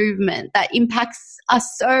way of movement that impacts us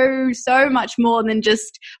so much more than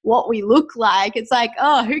just what we look like. It's like,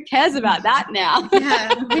 oh, who cares about that now?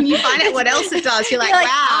 Yeah, when you find out what else it does, you're like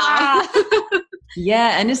wow.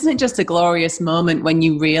 Yeah, and isn't it just a glorious moment when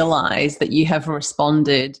you realize that you have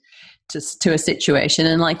responded to a situation?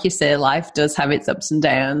 And like you say, life does have its ups and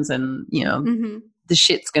downs, and the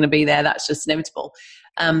shit's going to be there. That's just inevitable.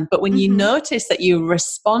 But when you notice that you're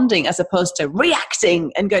responding as opposed to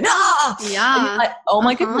reacting and going, and you're like, oh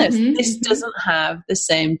my goodness, this doesn't have the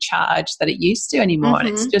same charge that it used to anymore. And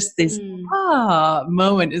it's just this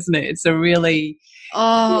moment, isn't it? It's a really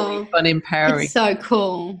fun, empowering. It's so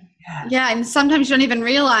cool. Yeah, and sometimes you don't even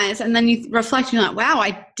realize, and then you reflect and you're like, wow,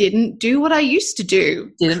 I didn't do what I used to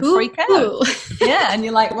do. Didn't freak out. Yeah, and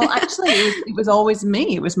you're like, well, actually, it was always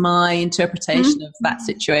me. It was my interpretation of that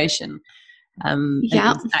situation. It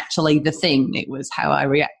was actually the thing. It was how I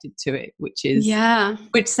reacted to it, which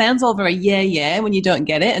sounds all very when you don't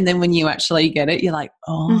get it, and then when you actually get it, you're like,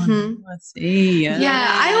 I see.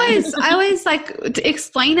 I always like to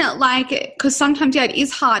explain it, like, because sometimes it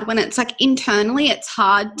is hard when it's like internally, it's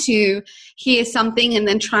hard to hear something and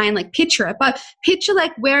then try and like picture it. But picture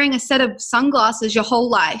like wearing a set of sunglasses your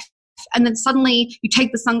whole life, and then suddenly you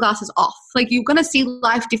take the sunglasses off. Like, you're going to see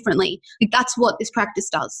life differently. Like, that's what this practice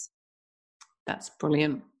does. That's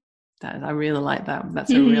brilliant. I really like that.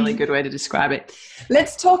 That's a really good way to describe it.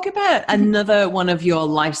 Let's talk about another one of your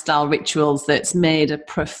lifestyle rituals that's made a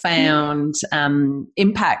profound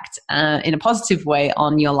impact in a positive way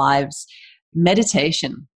on your lives.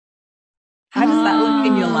 Meditation. How does that look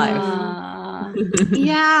in your life?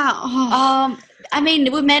 I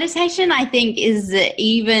mean, with meditation, I think is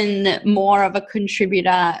even more of a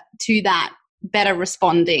contributor to that better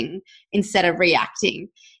responding instead of reacting.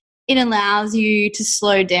 It allows you to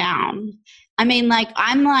slow down. I mean, like,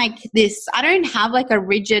 I'm like this, I don't have like a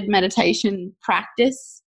rigid meditation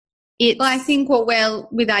practice. I think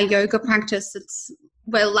with our yoga practice,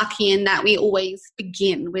 we're lucky in that we always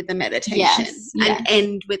begin with a meditation and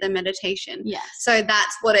end with a meditation. Yes. So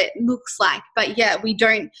that's what it looks like. But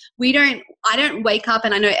I don't wake up,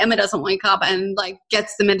 and I know Emma doesn't wake up and like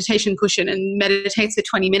gets the meditation cushion and meditates for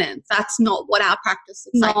 20 minutes. That's not what our practice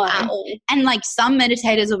looks like at all. And like some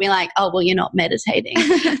meditators will be like, oh, well, you're not meditating.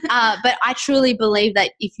 But I truly believe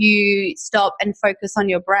that if you stop and focus on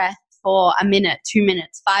your breath for a minute, 2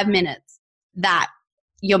 minutes, 5 minutes, that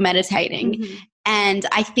you're meditating. Mm-hmm. And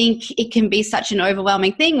I think it can be such an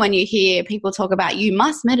overwhelming thing when you hear people talk about you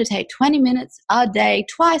must meditate 20 minutes a day,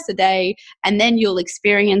 twice a day, and then you'll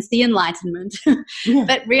experience the enlightenment.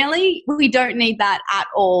 But really, we don't need that at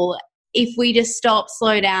all. If we just stop,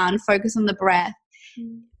 slow down, focus on the breath,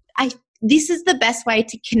 this is the best way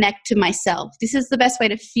to connect to myself. This is the best way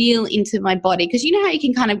to feel into my body. Because you know how you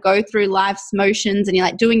can kind of go through life's motions and you're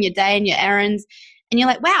like doing your day and your errands, and you're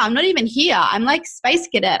like, wow, I'm not even here. I'm like space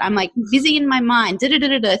cadet. I'm like busy in my mind,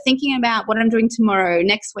 thinking about what I'm doing tomorrow,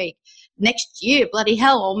 next week, next year, bloody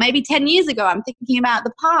hell, or maybe 10 years ago, I'm thinking about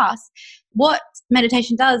the past. What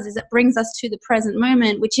meditation does is it brings us to the present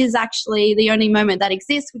moment, which is actually the only moment that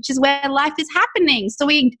exists, which is where life is happening. So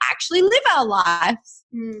we actually live our lives.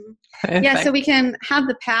 Yeah, so we can have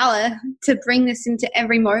the power to bring this into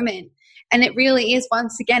every moment. And it really is,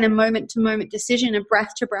 once again, a moment-to-moment decision, a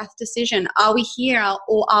breath-to-breath decision. Are we here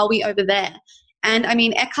or are we over there? And I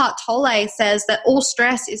mean, Eckhart Tolle says that all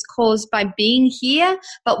stress is caused by being here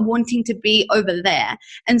but wanting to be over there.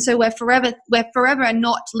 And so we're forever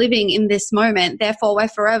not living in this moment. Therefore, we're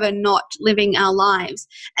forever not living our lives.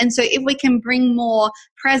 And so if we can bring more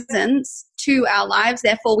presence to our lives,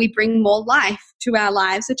 therefore we bring more life to our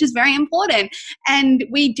lives, which is very important. And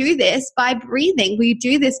we do this by breathing. We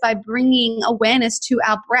do this by bringing awareness to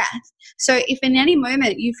our breath. So if in any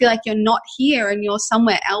moment you feel like you're not here and you're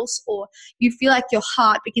somewhere else, or you feel like your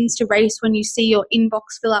heart begins to race when you see your inbox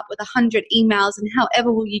fill up with 100 emails, and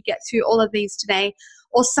however will you get through all of these today,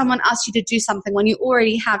 or someone asks you to do something when you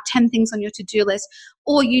already have 10 things on your to-do list,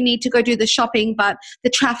 or you need to go do the shopping but the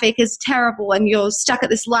traffic is terrible and you're stuck at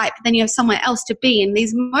this light, but then you have somewhere else to be. In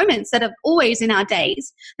these moments that are always in our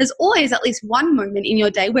days, there's always at least one moment in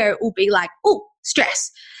your day where it will be like, oh,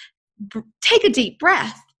 stress. Take a deep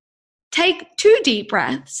breath. Take 2 deep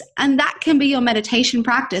breaths, and that can be your meditation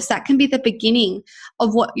practice. That can be the beginning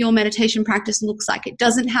of what your meditation practice looks like. It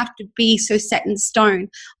doesn't have to be so set in stone.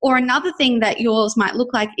 Or another thing that yours might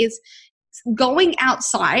look like is going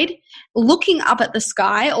outside, looking up at the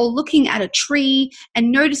sky or looking at a tree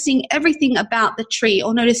and noticing everything about the tree,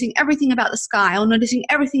 or noticing everything about the sky, or noticing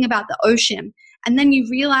everything about the ocean. And then you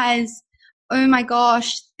realize, oh my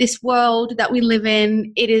gosh, this world that we live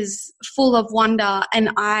in, it is full of wonder, and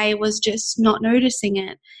I was just not noticing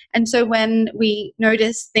it. And so when we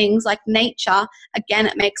notice things like nature, again,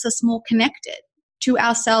 it makes us more connected to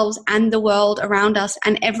ourselves and the world around us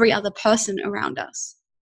and every other person around us.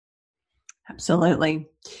 Absolutely.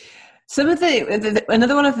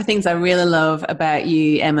 Another one of the things I really love about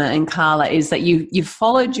you, Emma and Carla, is that you've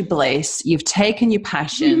followed your bliss, you've taken your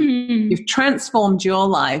passion, you've transformed your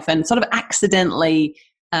life, and sort of accidentally,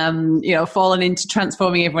 fallen into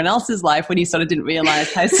transforming everyone else's life when you sort of didn't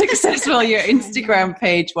realize how successful your Instagram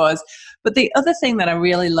page was. But the other thing that I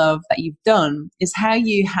really love that you've done is how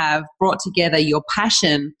you have brought together your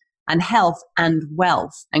passion and health and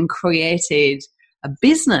wealth and created a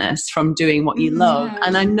business from doing what you love.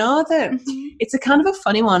 And I know that it's a kind of a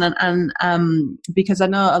funny one, and because I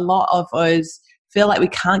know a lot of us feel like we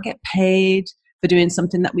can't get paid for doing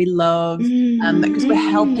something that we love, because we're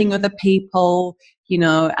helping other people, you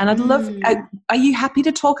know. And I'd love, are you happy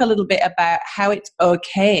to talk a little bit about how it's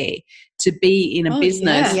okay to be in a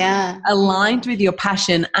business aligned with your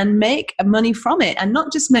passion and make money from it, and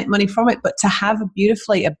not just make money from it, but to have a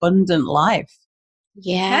beautifully abundant life?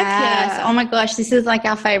 Yes. Oh my gosh, this is like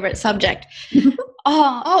our favorite subject.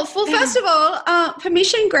 Well, first of all,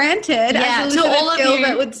 permission granted, as to all of Gilbert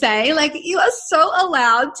you would say. Like, you are so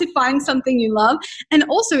allowed to find something you love. And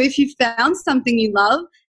also, if you found something you love,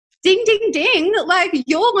 ding, ding, ding, like,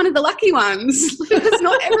 you're one of the lucky ones, because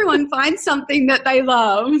not everyone finds something that they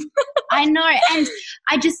love. I know. And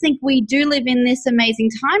I just think we do live in this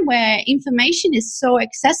amazing time where information is so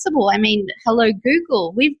accessible. I mean, hello,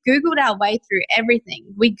 Google. We've Googled our way through everything.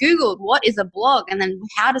 We Googled what is a blog and then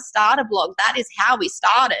how to start a blog. That is how we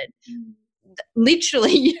started,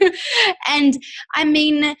 literally. And I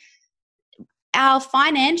mean, our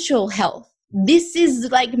financial health. This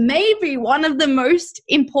is like maybe one of the most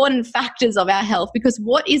important factors of our health, because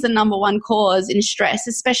what is the number one cause in stress,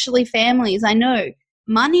 especially families? I know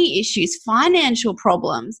money issues, financial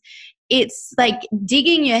problems. It's like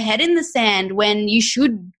digging your head in the sand when you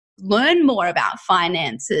should learn more about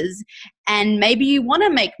finances, and maybe you want to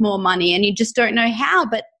make more money and you just don't know how.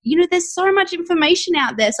 But, you know, there's so much information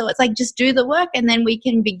out there. So it's like, just do the work and then we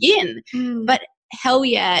can begin. But hell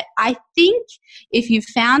yeah, I think if you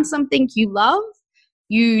found something you love,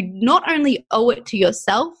 you not only owe it to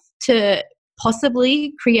yourself to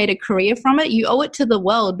possibly create a career from it, you owe it to the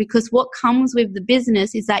world, because what comes with the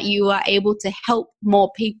business is that you are able to help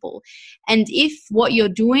more people. And if what you're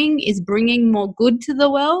doing is bringing more good to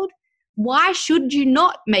the world, why should you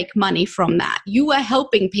not make money from that? You are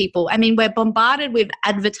helping people. I mean, we're bombarded with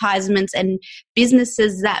advertisements and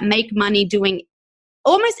businesses that make money doing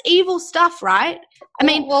almost evil stuff, right? I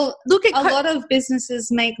mean, look at a lot of businesses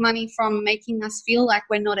make money from making us feel like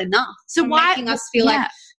we're not enough. So making us feel like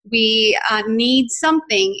we need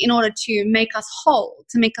something in order to make us whole,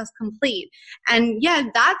 to make us complete. And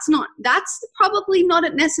that's probably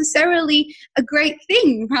not necessarily a great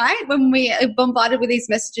thing, right? When we are bombarded with these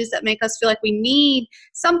messages that make us feel like we need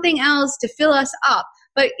something else to fill us up.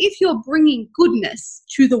 But if you're bringing goodness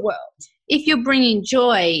to the world, if you're bringing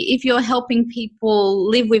joy, if you're helping people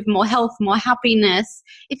live with more health, more happiness,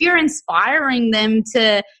 if you're inspiring them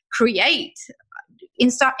to create,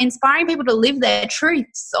 inspiring people to live their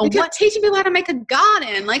truths, or teaching people how to make a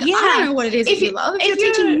garden, like, I don't know what it is if you love. If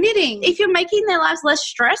you're teaching knitting, if you're making their lives less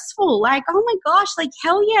stressful, like, oh my gosh, like,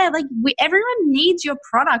 hell yeah, like, everyone needs your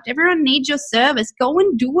product, everyone needs your service. Go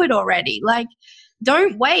and do it already. Like,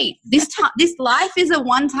 don't wait. This life is a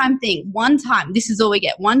one-time thing. One time. This is all we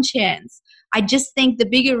get. One chance. I just think the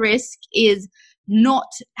bigger risk is not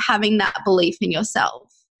having that belief in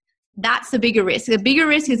yourself. That's the bigger risk. The bigger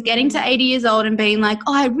risk is getting to 80 years old and being like,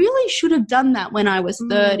 oh, I really should have done that when I was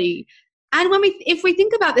 30. And if we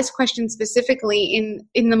think about this question specifically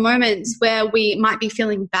in the moments where we might be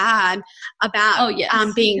feeling bad about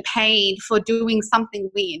being paid for doing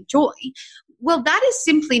something we enjoy, well, that is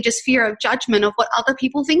simply just fear of judgment of what other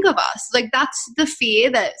people think of us. Like, that's the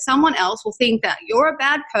fear that someone else will think that you're a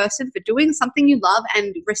bad person for doing something you love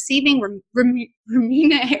and receiving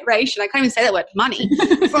remuneration. I can't even say that word, money,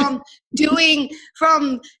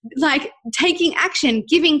 from like taking action,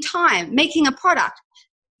 giving time, making a product,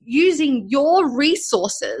 using your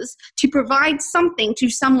resources to provide something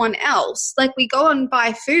to someone else. Like, we go and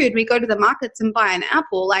buy food, we go to the markets and buy an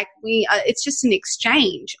apple. Like, it's just an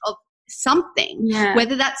exchange of something,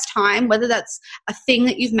 whether that's time, whether that's a thing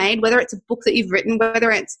that you've made, whether it's a book that you've written,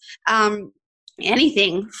 whether it's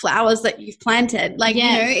anything, flowers that you've planted, like, you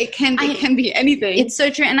know, it can be anything. It's so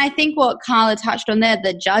true. And I think what Carla touched on there,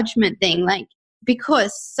 the judgment thing, like,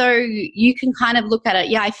 because so you can kind of look at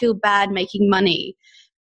it, I feel bad making money.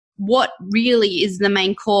 What really is the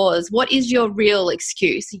main cause? What is your real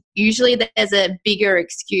excuse? Usually there's a bigger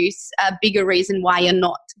excuse, a bigger reason why you're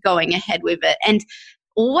not going ahead with it. And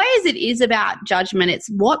always it is about judgment. It's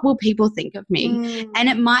what will people think of me? And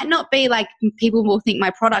it might not be like people will think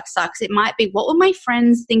my product sucks. It might be, what will my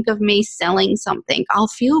friends think of me selling something? I'll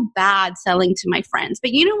feel bad selling to my friends.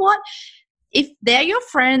 But you know what? If they're your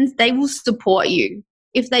friends, they will support you.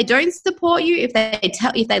 If they don't support you,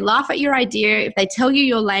 if they laugh at your idea, if they tell you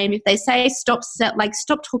you're lame, if they say stop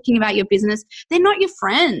talking about your business, they're not your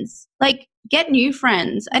friends. Like, get new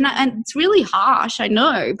friends. And it's really harsh, I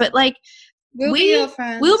know, but like, We'll be your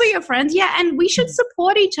friends. We'll be your friends, and we should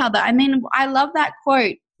support each other. I mean, I love that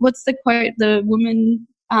quote. What's the quote? The woman,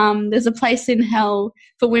 there's a place in hell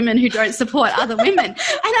for women who don't support other women. And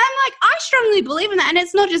I'm like, I strongly believe in that. And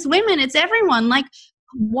it's not just women, it's everyone. Like,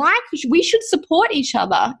 why we should support each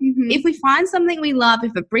other. If we find something we love,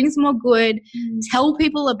 if it brings more good, tell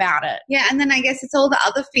people about it. Yeah, and then I guess it's all the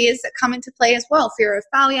other fears that come into play as well. Fear of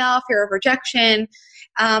failure, fear of rejection,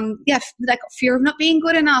 like fear of not being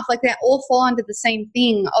good enough. Like they all fall under the same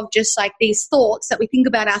thing of just like these thoughts that we think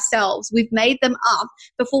about ourselves. We've made them up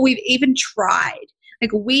before we've even tried.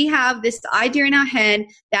 Like we have this idea in our head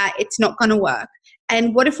that it's not going to work.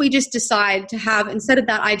 And what if we just decide to have, instead of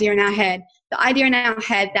that idea in our head, the idea in our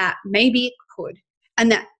head that maybe it could,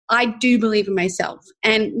 and that I do believe in myself.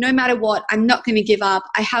 And no matter what, I'm not going to give up.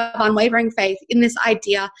 I have unwavering faith in this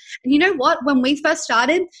idea. And you know what? When we first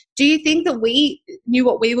started, do you think that we knew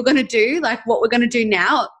what we were going to do, like what we're going to do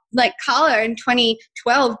now? Like Carla in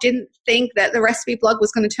 2012 didn't think that the recipe blog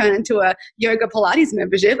was going to turn into a yoga Pilates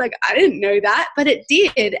membership. Like I didn't know that, but it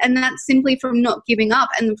did. And that's simply from not giving up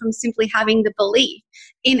and from simply having the belief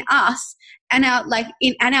in us and our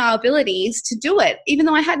and our abilities to do it, even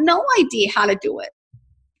though I had no idea how to do it.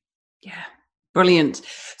 Yeah. Brilliant.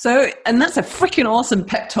 So, and that's a freaking awesome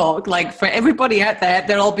pep talk. Like for everybody out there,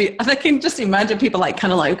 they'll all be, and I can just imagine people like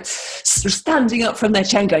kind of like standing up from their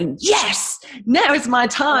chair and going, yes, now is my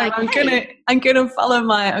time. I'm going to follow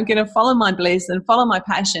my bliss and follow my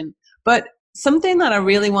passion. But something that I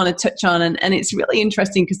really want to touch on, and it's really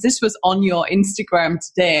interesting because this was on your Instagram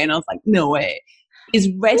today and I was like, no way, is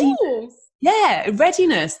readiness. Ooh. Yeah,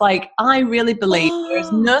 readiness. Like, I really believe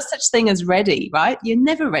there's no such thing as ready, right? You're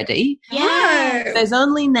never ready. Yeah. There's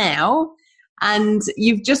only now. And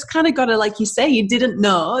you've just kind of got to, like you say, you didn't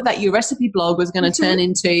know that your recipe blog was going to turn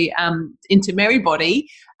into Merrybody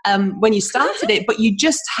when you started it, but you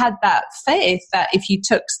just had that faith that if you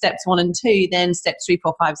took steps 1 and 2, then steps 3,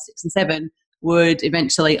 4, 5, 6, and 7 would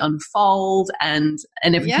eventually unfold and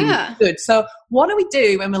everything was good. So what do we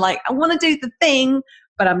do when we're like, I want to do the thing,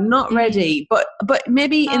 but I'm not ready. But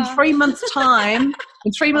maybe in 3 months' time,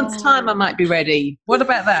 I might be ready. What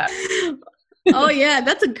about that? Oh yeah,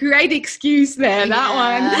 that's a great excuse there.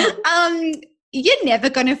 That one. You're never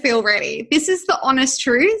going to feel ready. This is the honest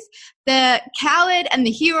truth. The coward and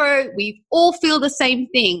the hero, we all feel the same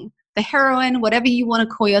thing. The heroine, whatever you want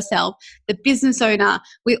to call yourself, the business owner,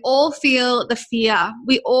 we all feel the fear.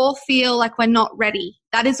 We all feel like we're not ready.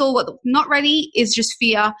 That is all. What not ready is just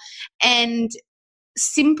fear. And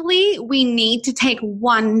simply, we need to take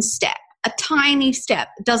one step, a tiny step.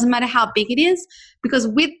 It doesn't matter how big it is, because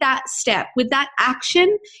with that step, with that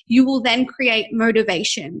action, you will then create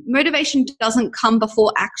motivation. Motivation doesn't come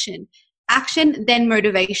before action. Action, then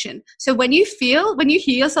motivation. So when you hear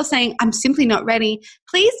yourself saying, I'm simply not ready,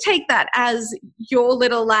 please take that as your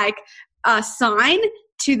little sign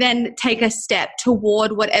to then take a step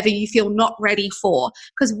toward whatever you feel not ready for.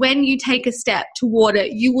 Because when you take a step toward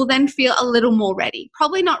it, you will then feel a little more ready.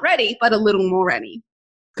 Probably not ready, but a little more ready.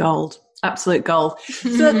 Gold. Absolute gold.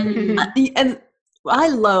 So, and I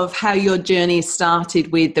love how your journey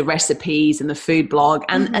started with the recipes and the food blog,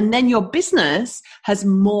 and then your business has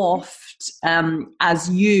morphed as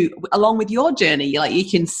you, along with your journey. Like you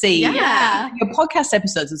can see your podcast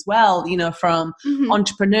episodes as well, from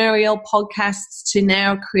entrepreneurial podcasts to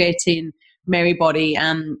now creating Merrybody.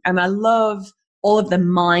 And I love all of the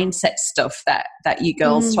mindset stuff that you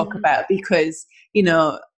girls talk about, because,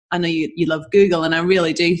 I know you love Google, and I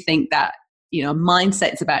really do think that,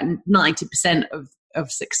 mindset's about 90%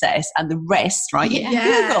 of success, and the rest, right?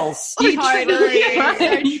 Google. Totally. Right?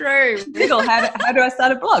 So true. Google, how do I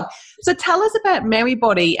start a blog? So tell us about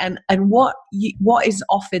Merrybody and what is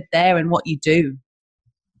offered there and what you do.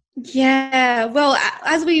 Yeah, well,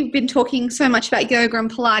 as we've been talking so much about yoga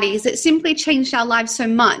and Pilates, it simply changed our lives so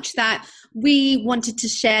much that we wanted to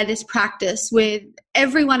share this practice with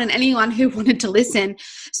everyone and anyone who wanted to listen.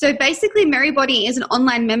 So basically, Merrybody is an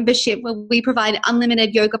online membership where we provide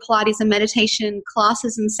unlimited yoga, Pilates, and meditation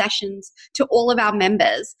classes and sessions to all of our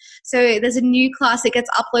members. So there's a new class that gets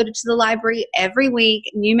uploaded to the library every week,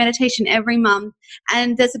 new meditation every month,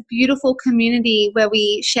 and there's a beautiful community where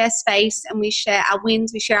we share space and we share our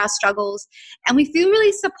wins, we share our struggles, and we feel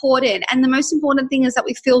really supported. And the most important thing is that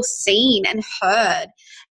we feel seen and heard.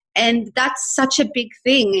 And that's such a big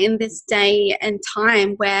thing in this day and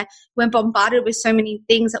time where we're bombarded with so many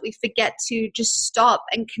things that we forget to just stop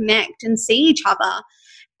and connect and see each other.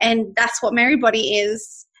 And that's what Merrybody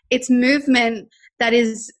is. It's movement that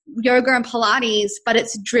is yoga and Pilates, but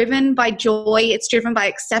it's driven by joy, it's driven by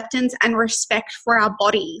acceptance and respect for our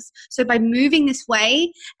bodies. So by moving this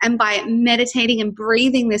way and by meditating and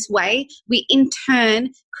breathing this way, we in turn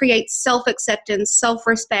create self-acceptance,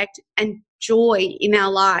 self-respect, and joy in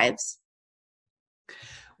our lives.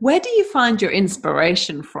 Where do you find your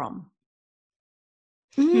inspiration from?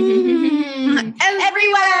 Everywhere.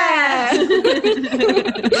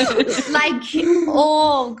 Like,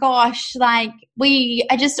 oh gosh, like we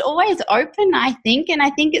are just always open, I think. And I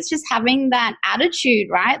think it's just having that attitude,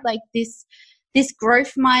 right? Like this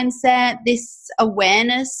growth mindset, this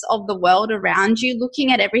awareness of the world around you,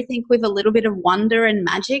 looking at everything with a little bit of wonder and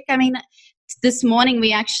magic. I mean, this morning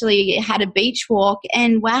we actually had a beach walk,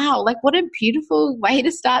 and wow, like what a beautiful way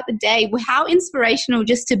to start the day. How inspirational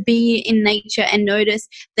just to be in nature and notice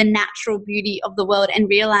the natural beauty of the world and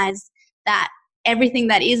realize that everything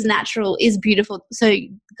that is natural is beautiful. So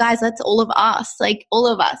guys, that's all of us, like all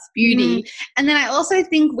of us, beauty. And then I also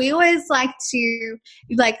think we always like to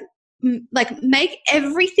make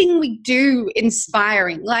everything we do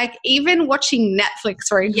inspiring. Like even watching Netflix,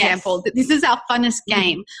 for example, this is our funnest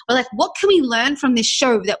game. We're like, what can we learn from this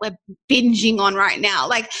show that we're binging on right now?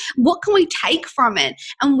 Like, what can we take from it?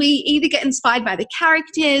 And we either get inspired by the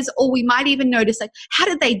characters, or we might even notice, like, how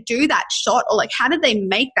did they do that shot? Or like, how did they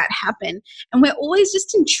make that happen? And we're always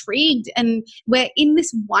just intrigued, and we're in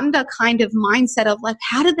this wonder kind of mindset of like,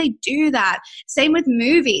 how did they do that? Same with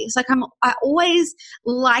movies. Like I always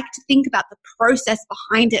like to think about the process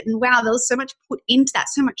behind it, and wow, there was so much put into that,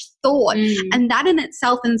 so much thought, and that in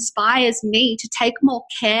itself inspires me to take more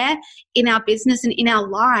care in our business and in our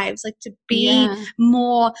lives, like to be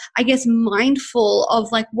more, I guess, mindful of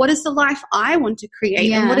like, what is the life I want to create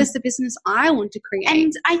and what is the business I want to create.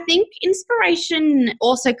 And I think inspiration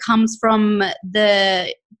also comes from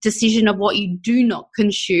the decision of what you do not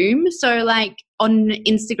consume. So like on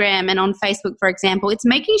Instagram and on Facebook, for example, it's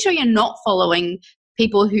making sure you're not following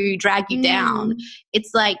people who drag you down.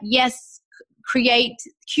 It's like, yes,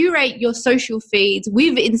 curate your social feeds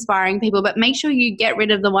with inspiring people, but make sure you get rid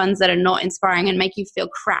of the ones that are not inspiring and make you feel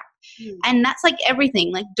crap. And that's like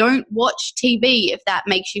everything. Like, don't watch TV if that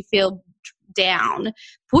makes you feel down.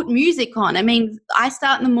 Put music on. I mean, I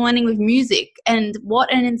start in the morning with music, and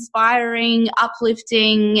what an inspiring,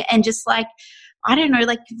 uplifting, and just like, I don't know,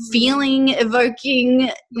 like feeling evoking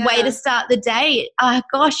way to start the day.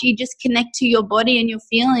 Gosh, you just connect to your body and your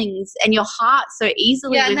feelings and your heart so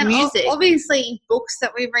easily with and music. Obviously books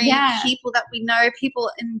that we read, people that we know, people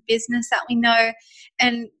in business that we know,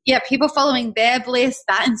 and people following their bliss,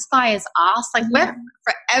 that inspires us. Like we're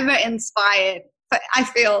forever inspired. But I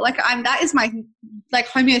feel like that is my like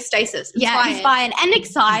homeostasis. Inspired and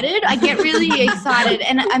excited. I get really excited.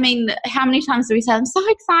 And I mean, how many times do we say, I'm so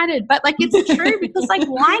excited? But like, it's true, because like,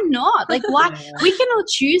 why not? Like, why? We can all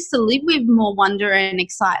choose to live with more wonder and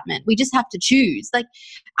excitement. We just have to choose. Like,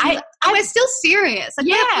 we're still serious. Like,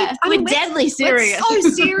 we're deadly serious. We're so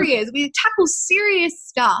serious. We tackle serious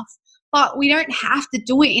stuff. But we don't have to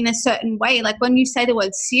do it in a certain way. Like when you say the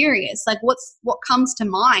word serious, like what comes to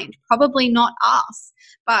mind? Probably not us,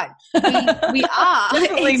 but we are.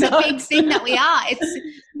 It's a big thing that we are.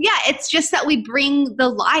 It's just that we bring the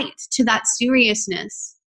light to that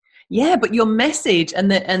seriousness. Yeah, but your message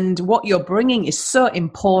and what you're bringing is so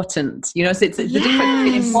important. You know, so it's the difference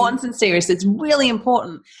between important and serious. It's really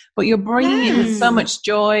important, but you're bringing it with so much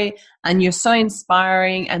joy, and you're so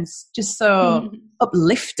inspiring and just so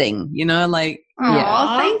uplifting. You know, like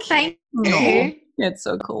thank you. Yeah, it's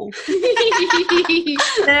so cool.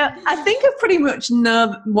 Now, I think I pretty much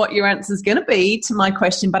know what your answer is going to be to my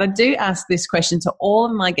question, but I do ask this question to all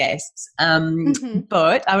of my guests.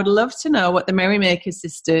 But I would love to know what the Merrymaker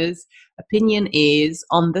sisters' opinion is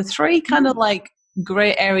on the three kind of like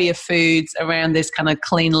grey area foods around this kind of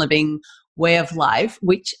clean living way of life,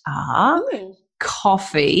 which are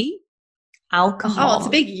coffee, alcohol, it's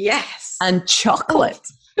a big yes, and chocolate.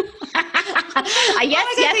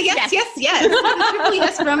 Yes.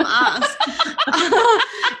 Yes from us.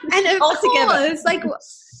 And of all together. course, like,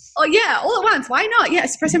 all at once. Why not? Yeah,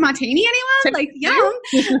 espresso martini, anyone? Like, yum.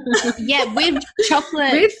 With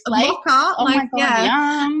chocolate, with mocha. Oh my God,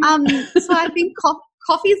 yum. So I think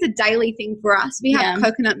coffee is a daily thing for us. We have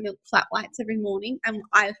coconut milk flat whites every morning, and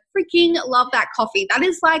I freaking love that coffee. That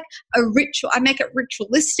is like a ritual. I make it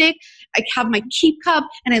ritualistic. I have my keep cup,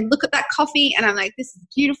 and I look at that coffee, and I'm like, this is a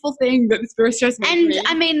beautiful thing that this barista's made And for me.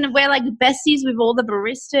 I mean, we're like besties with all the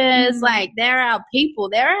baristas. Like, they're our people.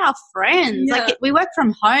 They're our friends. Yeah. Like, we work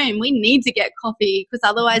from home. We need to get coffee, because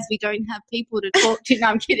otherwise we don't have people to talk to. No,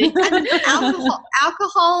 I'm kidding. And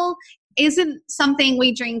alcohol isn't something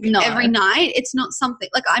we drink every night. It's not something,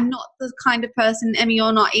 like, I'm not the kind of person, Emmy,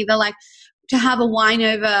 you're not either, like, to have a wine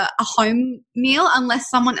over a home meal unless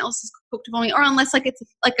someone else has cooked it for me, or unless like it's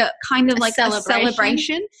like a kind of like a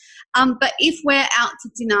celebration. But if we're out to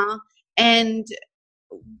dinner and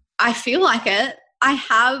I feel like it, I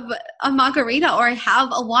have a margarita or I have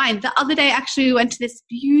a wine. The other day, actually, we went to this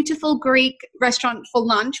beautiful Greek restaurant for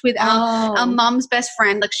lunch with our mum's best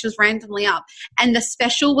friend. Like, she was randomly up. And the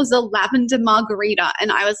special was a lavender margarita.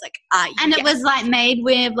 And I was like, And it was like made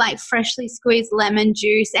with like freshly squeezed lemon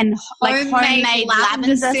juice and like homemade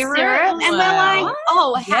lavender syrup. And we're like,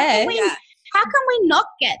 how can we not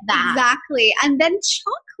get that? Exactly. And then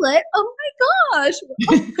chocolate. Oh my gosh.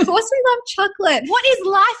 Of course we love chocolate. What is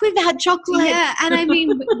life without chocolate? Yeah. And I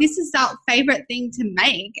mean, this is our favorite thing to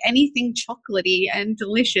make, anything chocolatey and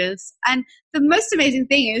delicious. And the most amazing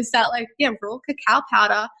thing is that, like, raw cacao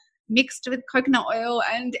powder mixed with coconut oil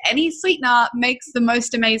and any sweetener makes the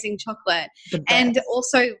most amazing chocolate. And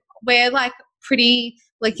also we're like pretty,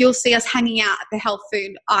 like, you'll see us hanging out at the health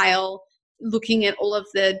food aisle looking at all of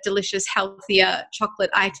the delicious, healthier chocolate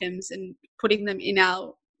items and putting them in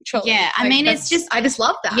our trolley. Yeah, I mean, it's just, I just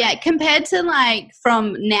love that. Yeah, compared to like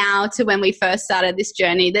from now to when we first started this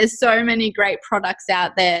journey, there's so many great products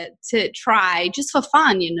out there to try just for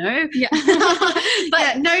fun, you know? Yeah.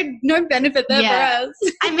 But no benefit there for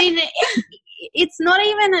us. I mean, it's not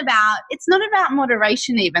about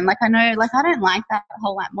moderation even. Like, I know, like, I don't like that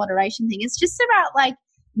whole like moderation thing. It's just about like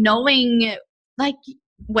knowing like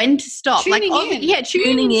when to stop. Tuning in. Yeah,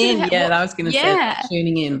 tuning in. I was going to say that.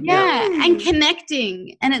 Tuning in. Yeah, and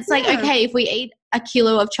connecting. And it's like, okay, if we eat a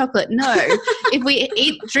kilo of chocolate, no. If we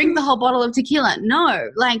drink the whole bottle of tequila,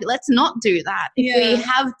 no. Like, let's not do that. If we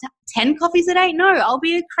have 10 coffees a day, no. I'll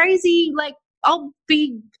be a crazy, like, I'll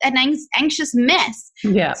be an anxious mess.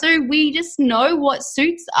 Yeah. So we just know what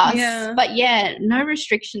suits us. Yeah. But no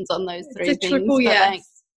restrictions on those three it's a things. triple yes.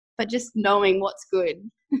 But just knowing what's good.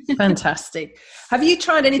 Fantastic. Have you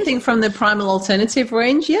tried anything from the Primal Alternative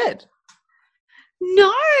range yet?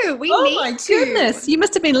 No, we need to. Oh my goodness, you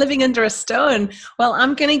must have been living under a stone. Well,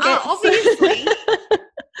 I'm going to get obviously.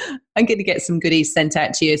 I'm going to get some goodies sent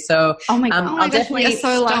out to you. So I'll definitely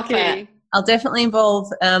so lucky. I'll definitely involve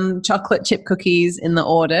chocolate chip cookies in the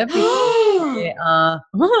order because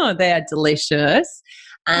they are delicious.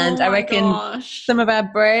 And I reckon some of our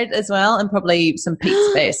bread as well, and probably some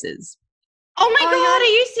pizza bases. Oh my God, are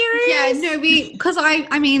you serious? Yeah, no, because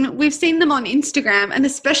I mean, we've seen them on Instagram, and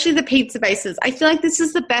especially the pizza bases. I feel like this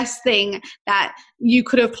is the best thing that you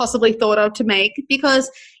could have possibly thought of to make,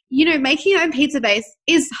 because, you know, making your own pizza base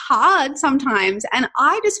is hard sometimes, and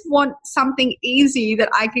I just want something easy that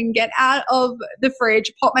I can get out of the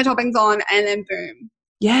fridge, pop my toppings on, and then boom.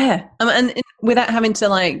 Yeah, and without having to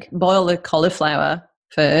like boil the cauliflower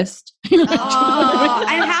first. And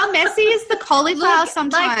how messy is the cauliflower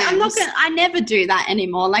sometimes? Like, I never do that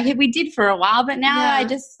anymore. Like, we did for a while, but now I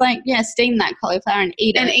just steam that cauliflower and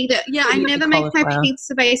eat it. Yeah, I never make my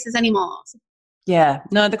pizza bases anymore. Yeah,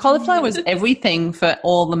 no, the cauliflower was everything for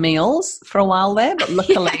all the meals for a while there, but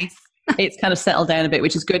luckily it's kind of settled down a bit,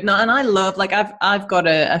 which is good. No, and I love, like, I've got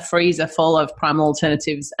a freezer full of Primal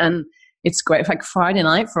Alternatives, and it's great. Like Friday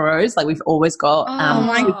night for us, like we've always got,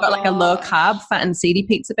 we've got like a low carb, fat and seedy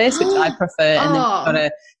pizza base, which I prefer, and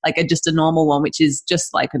then we've got just a normal one, which is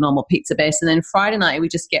just like a normal pizza base. And then Friday night we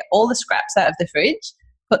just get all the scraps out of the fridge,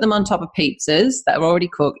 put them on top of pizzas that are already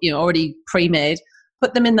cooked, you know, already pre-made,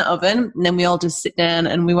 put them in the oven, and then we all just sit down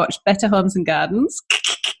and we watch Better Homes and Gardens.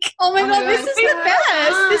 Oh my God, this is the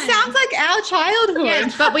best. This sounds like our childhood.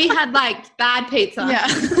 Yeah, but we had like bad pizza. Yeah.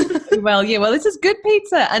 Well, this is good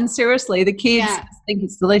pizza. And seriously, the kids think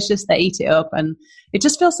it's delicious. They eat it up, and it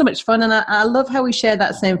just feels so much fun. And I love how we share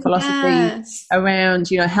that same philosophy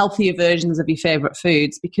around, you know, healthier versions of your favorite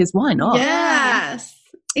foods, because why not? Yes,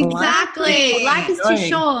 exactly. Life is too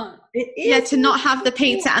short. Yeah, to not have the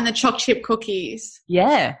pizza and the choc chip cookies.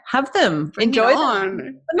 Yeah, have them. Enjoy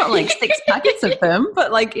them. Not like 6 packets of them,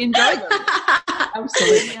 but like enjoy them.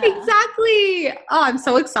 Absolutely. Yeah. Exactly. Oh, I'm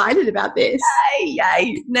so excited about this.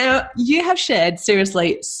 Yay. Now, you have shared,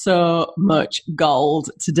 seriously, so much gold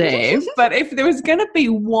today. But if there was going to be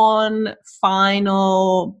one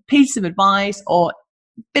final piece of advice or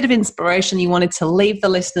bit of inspiration you wanted to leave the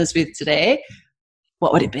listeners with today,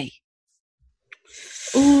 what would it be?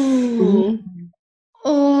 Ooh.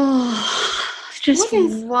 Oh, just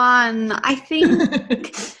one. I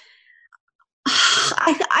think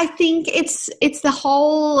I think it's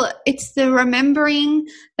the remembering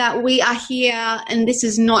that we are here and this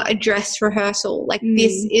is not a dress rehearsal. Like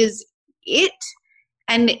this is it.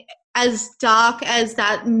 And as dark as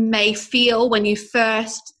that may feel when you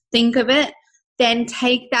first think of it, then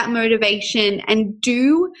take that motivation and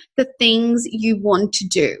do the things you want to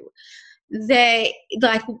do.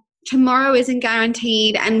 Tomorrow isn't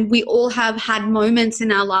guaranteed, and we all have had moments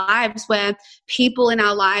in our lives where people in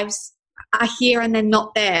our lives are here and they're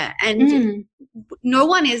not there, and no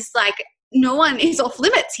one is like no one is off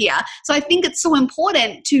limits here. So I think it's so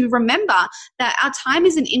important to remember that our time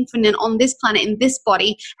isn't infinite on this planet, in this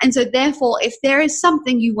body. And so therefore, if there is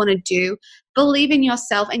something you want to do, believe in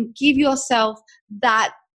yourself and give yourself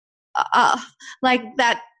that,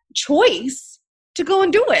 that choice to go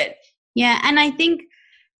and do it. Yeah. And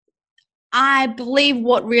I believe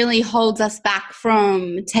what really holds us back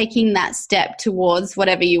from taking that step towards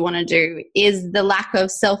whatever you want to do is the lack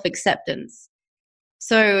of self-acceptance.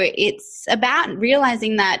 So it's about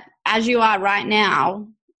realizing that as you are right now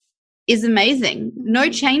is amazing. No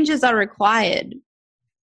changes are required.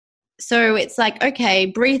 So it's like, okay,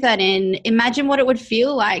 breathe that in. Imagine what it would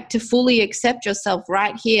feel like to fully accept yourself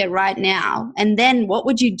right here, right now. And then what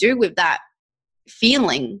would you do with that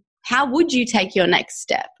feeling? How would you take your next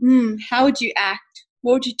step? How would you act?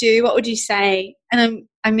 What would you do? What would you say? And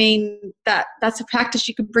that's a practice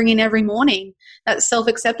you could bring in every morning. That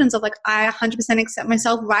self-acceptance of like, I 100% accept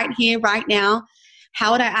myself right here, right now.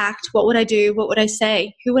 How would I act? What would I do? What would I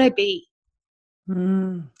say? Who would I be?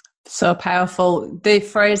 So powerful. The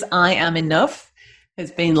phrase, I am enough,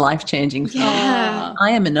 has been life-changing for me.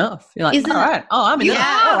 I am enough. You're like, all right. Oh, I'm enough.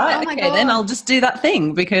 All right. Okay, then I'll just do that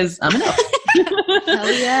thing because I'm enough.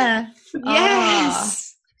 Hell yeah.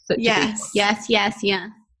 Yes. Yes.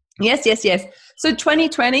 So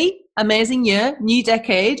 2020, amazing year, new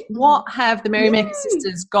decade. What have the Merrymaker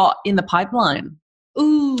Sisters got in the pipeline?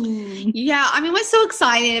 Ooh. Yeah, we're so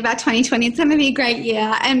excited about 2020. It's going to be a great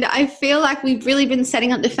year. And I feel like we've really been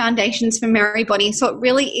setting up the foundations for Merrybody. So it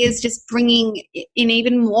really is just bringing in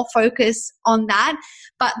even more focus on that,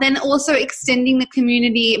 but then also extending the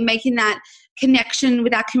community, making that connection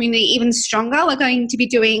with our community even stronger. We're going to be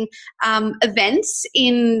doing events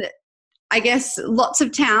in, I guess, lots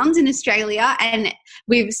of towns in Australia, and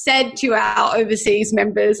we've said to our overseas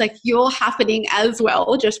members, like, you're happening as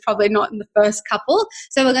well, just probably not in the first couple.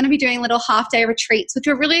 So we're going to be doing little half-day retreats, which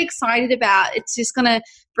we're really excited about. It's just going to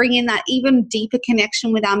bring in that even deeper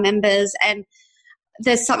connection with our members, and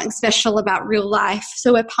there's something special about real life.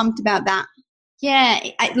 So we're pumped about that. Yeah,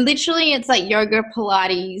 literally it's like yoga,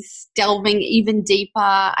 Pilates, delving even deeper.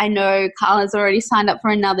 I know Carla's already signed up for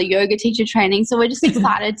another yoga teacher training, so we're just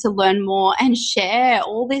excited to learn more and share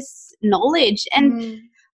all this knowledge. And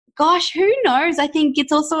gosh, who knows? I think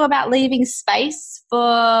it's also about leaving space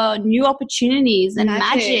for new opportunities and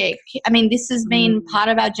magic. This has been part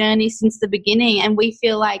of our journey since the beginning, and we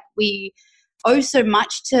feel like we owe so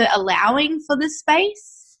much to allowing for the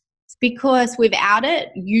space. Because without it,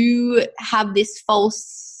 you have this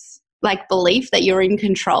false belief that you're in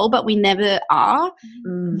control, but we never are.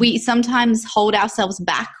 We sometimes hold ourselves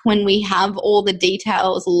back when we have all the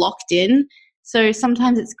details locked in. So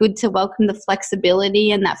sometimes it's good to welcome the flexibility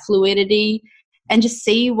and that fluidity and just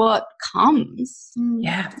see what comes.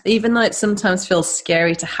 Yeah, even though it sometimes feels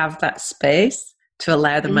scary to have that space to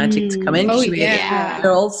allow the magic to come in.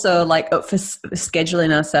 We're also up for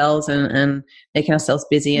scheduling ourselves and making ourselves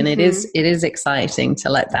busy, and it is exciting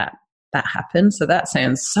to let that happen. So that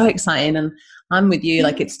sounds so exciting, and I'm with you.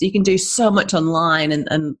 You can do so much online,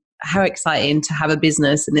 and how exciting to have a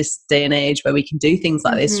business in this day and age where we can do things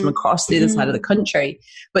like this from across the other side of the country.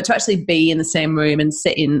 But to actually be in the same room and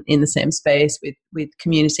sit in the same space with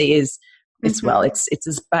community is. It's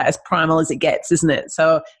about as primal as it gets, isn't it?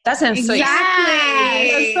 So that sounds so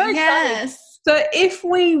exciting. So yes. So if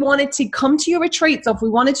we wanted to come to your retreats, or if we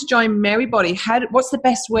wanted to join Merrybody, what's the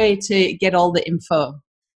best way to get all the info?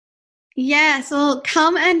 Yeah, so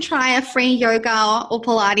come and try a free yoga or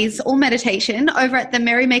Pilates or meditation over at the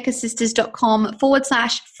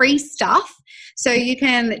merrymakersisters.com/free stuff. So you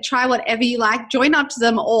can try whatever you like, join up to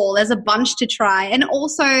them all. There's a bunch to try. And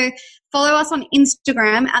also follow us on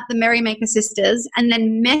Instagram at the Merrymaker Sisters, and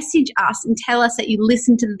then message us and tell us that you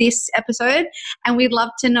listened to this episode, and we'd love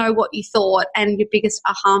to know what you thought and your biggest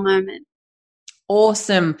aha moment.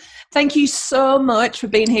 Awesome. Thank you so much for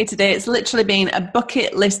being here today. It's literally been a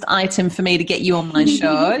bucket list item for me to get you on my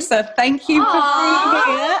show. So thank you for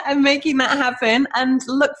being here and making that happen, and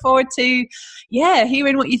look forward to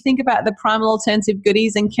hearing what you think about the Primal Alternative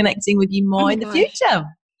goodies and connecting with you more in the future.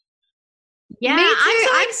 Yeah, me too.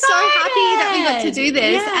 I'm so happy that we got to do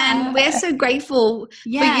this, and we're so grateful for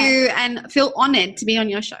you and feel honored to be on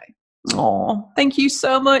your show. Oh, thank you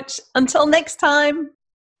so much. Until next time.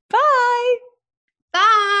 Bye.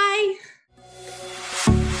 Bye.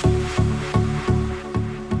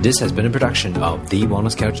 This has been a production of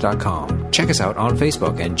TheWellnessCouch.com. Check us out on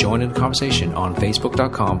Facebook and join in the conversation on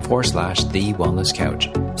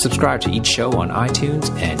Facebook.com/TheWellnessCouch. Subscribe to each show on iTunes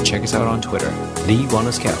and check us out on Twitter. The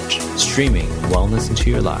Wellness Couch, streaming wellness into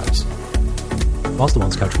your lives. Whilst the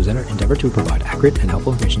Wellness Couch presenter endeavor to provide accurate and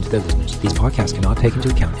helpful information to their listeners, these podcasts cannot take into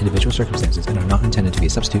account individual circumstances and are not intended to be a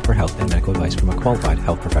substitute for health and medical advice from a qualified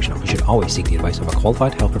health professional. You should always seek the advice of a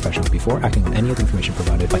qualified health professional before acting on any of the information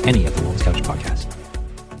provided by any of the Wellness Couch podcasts.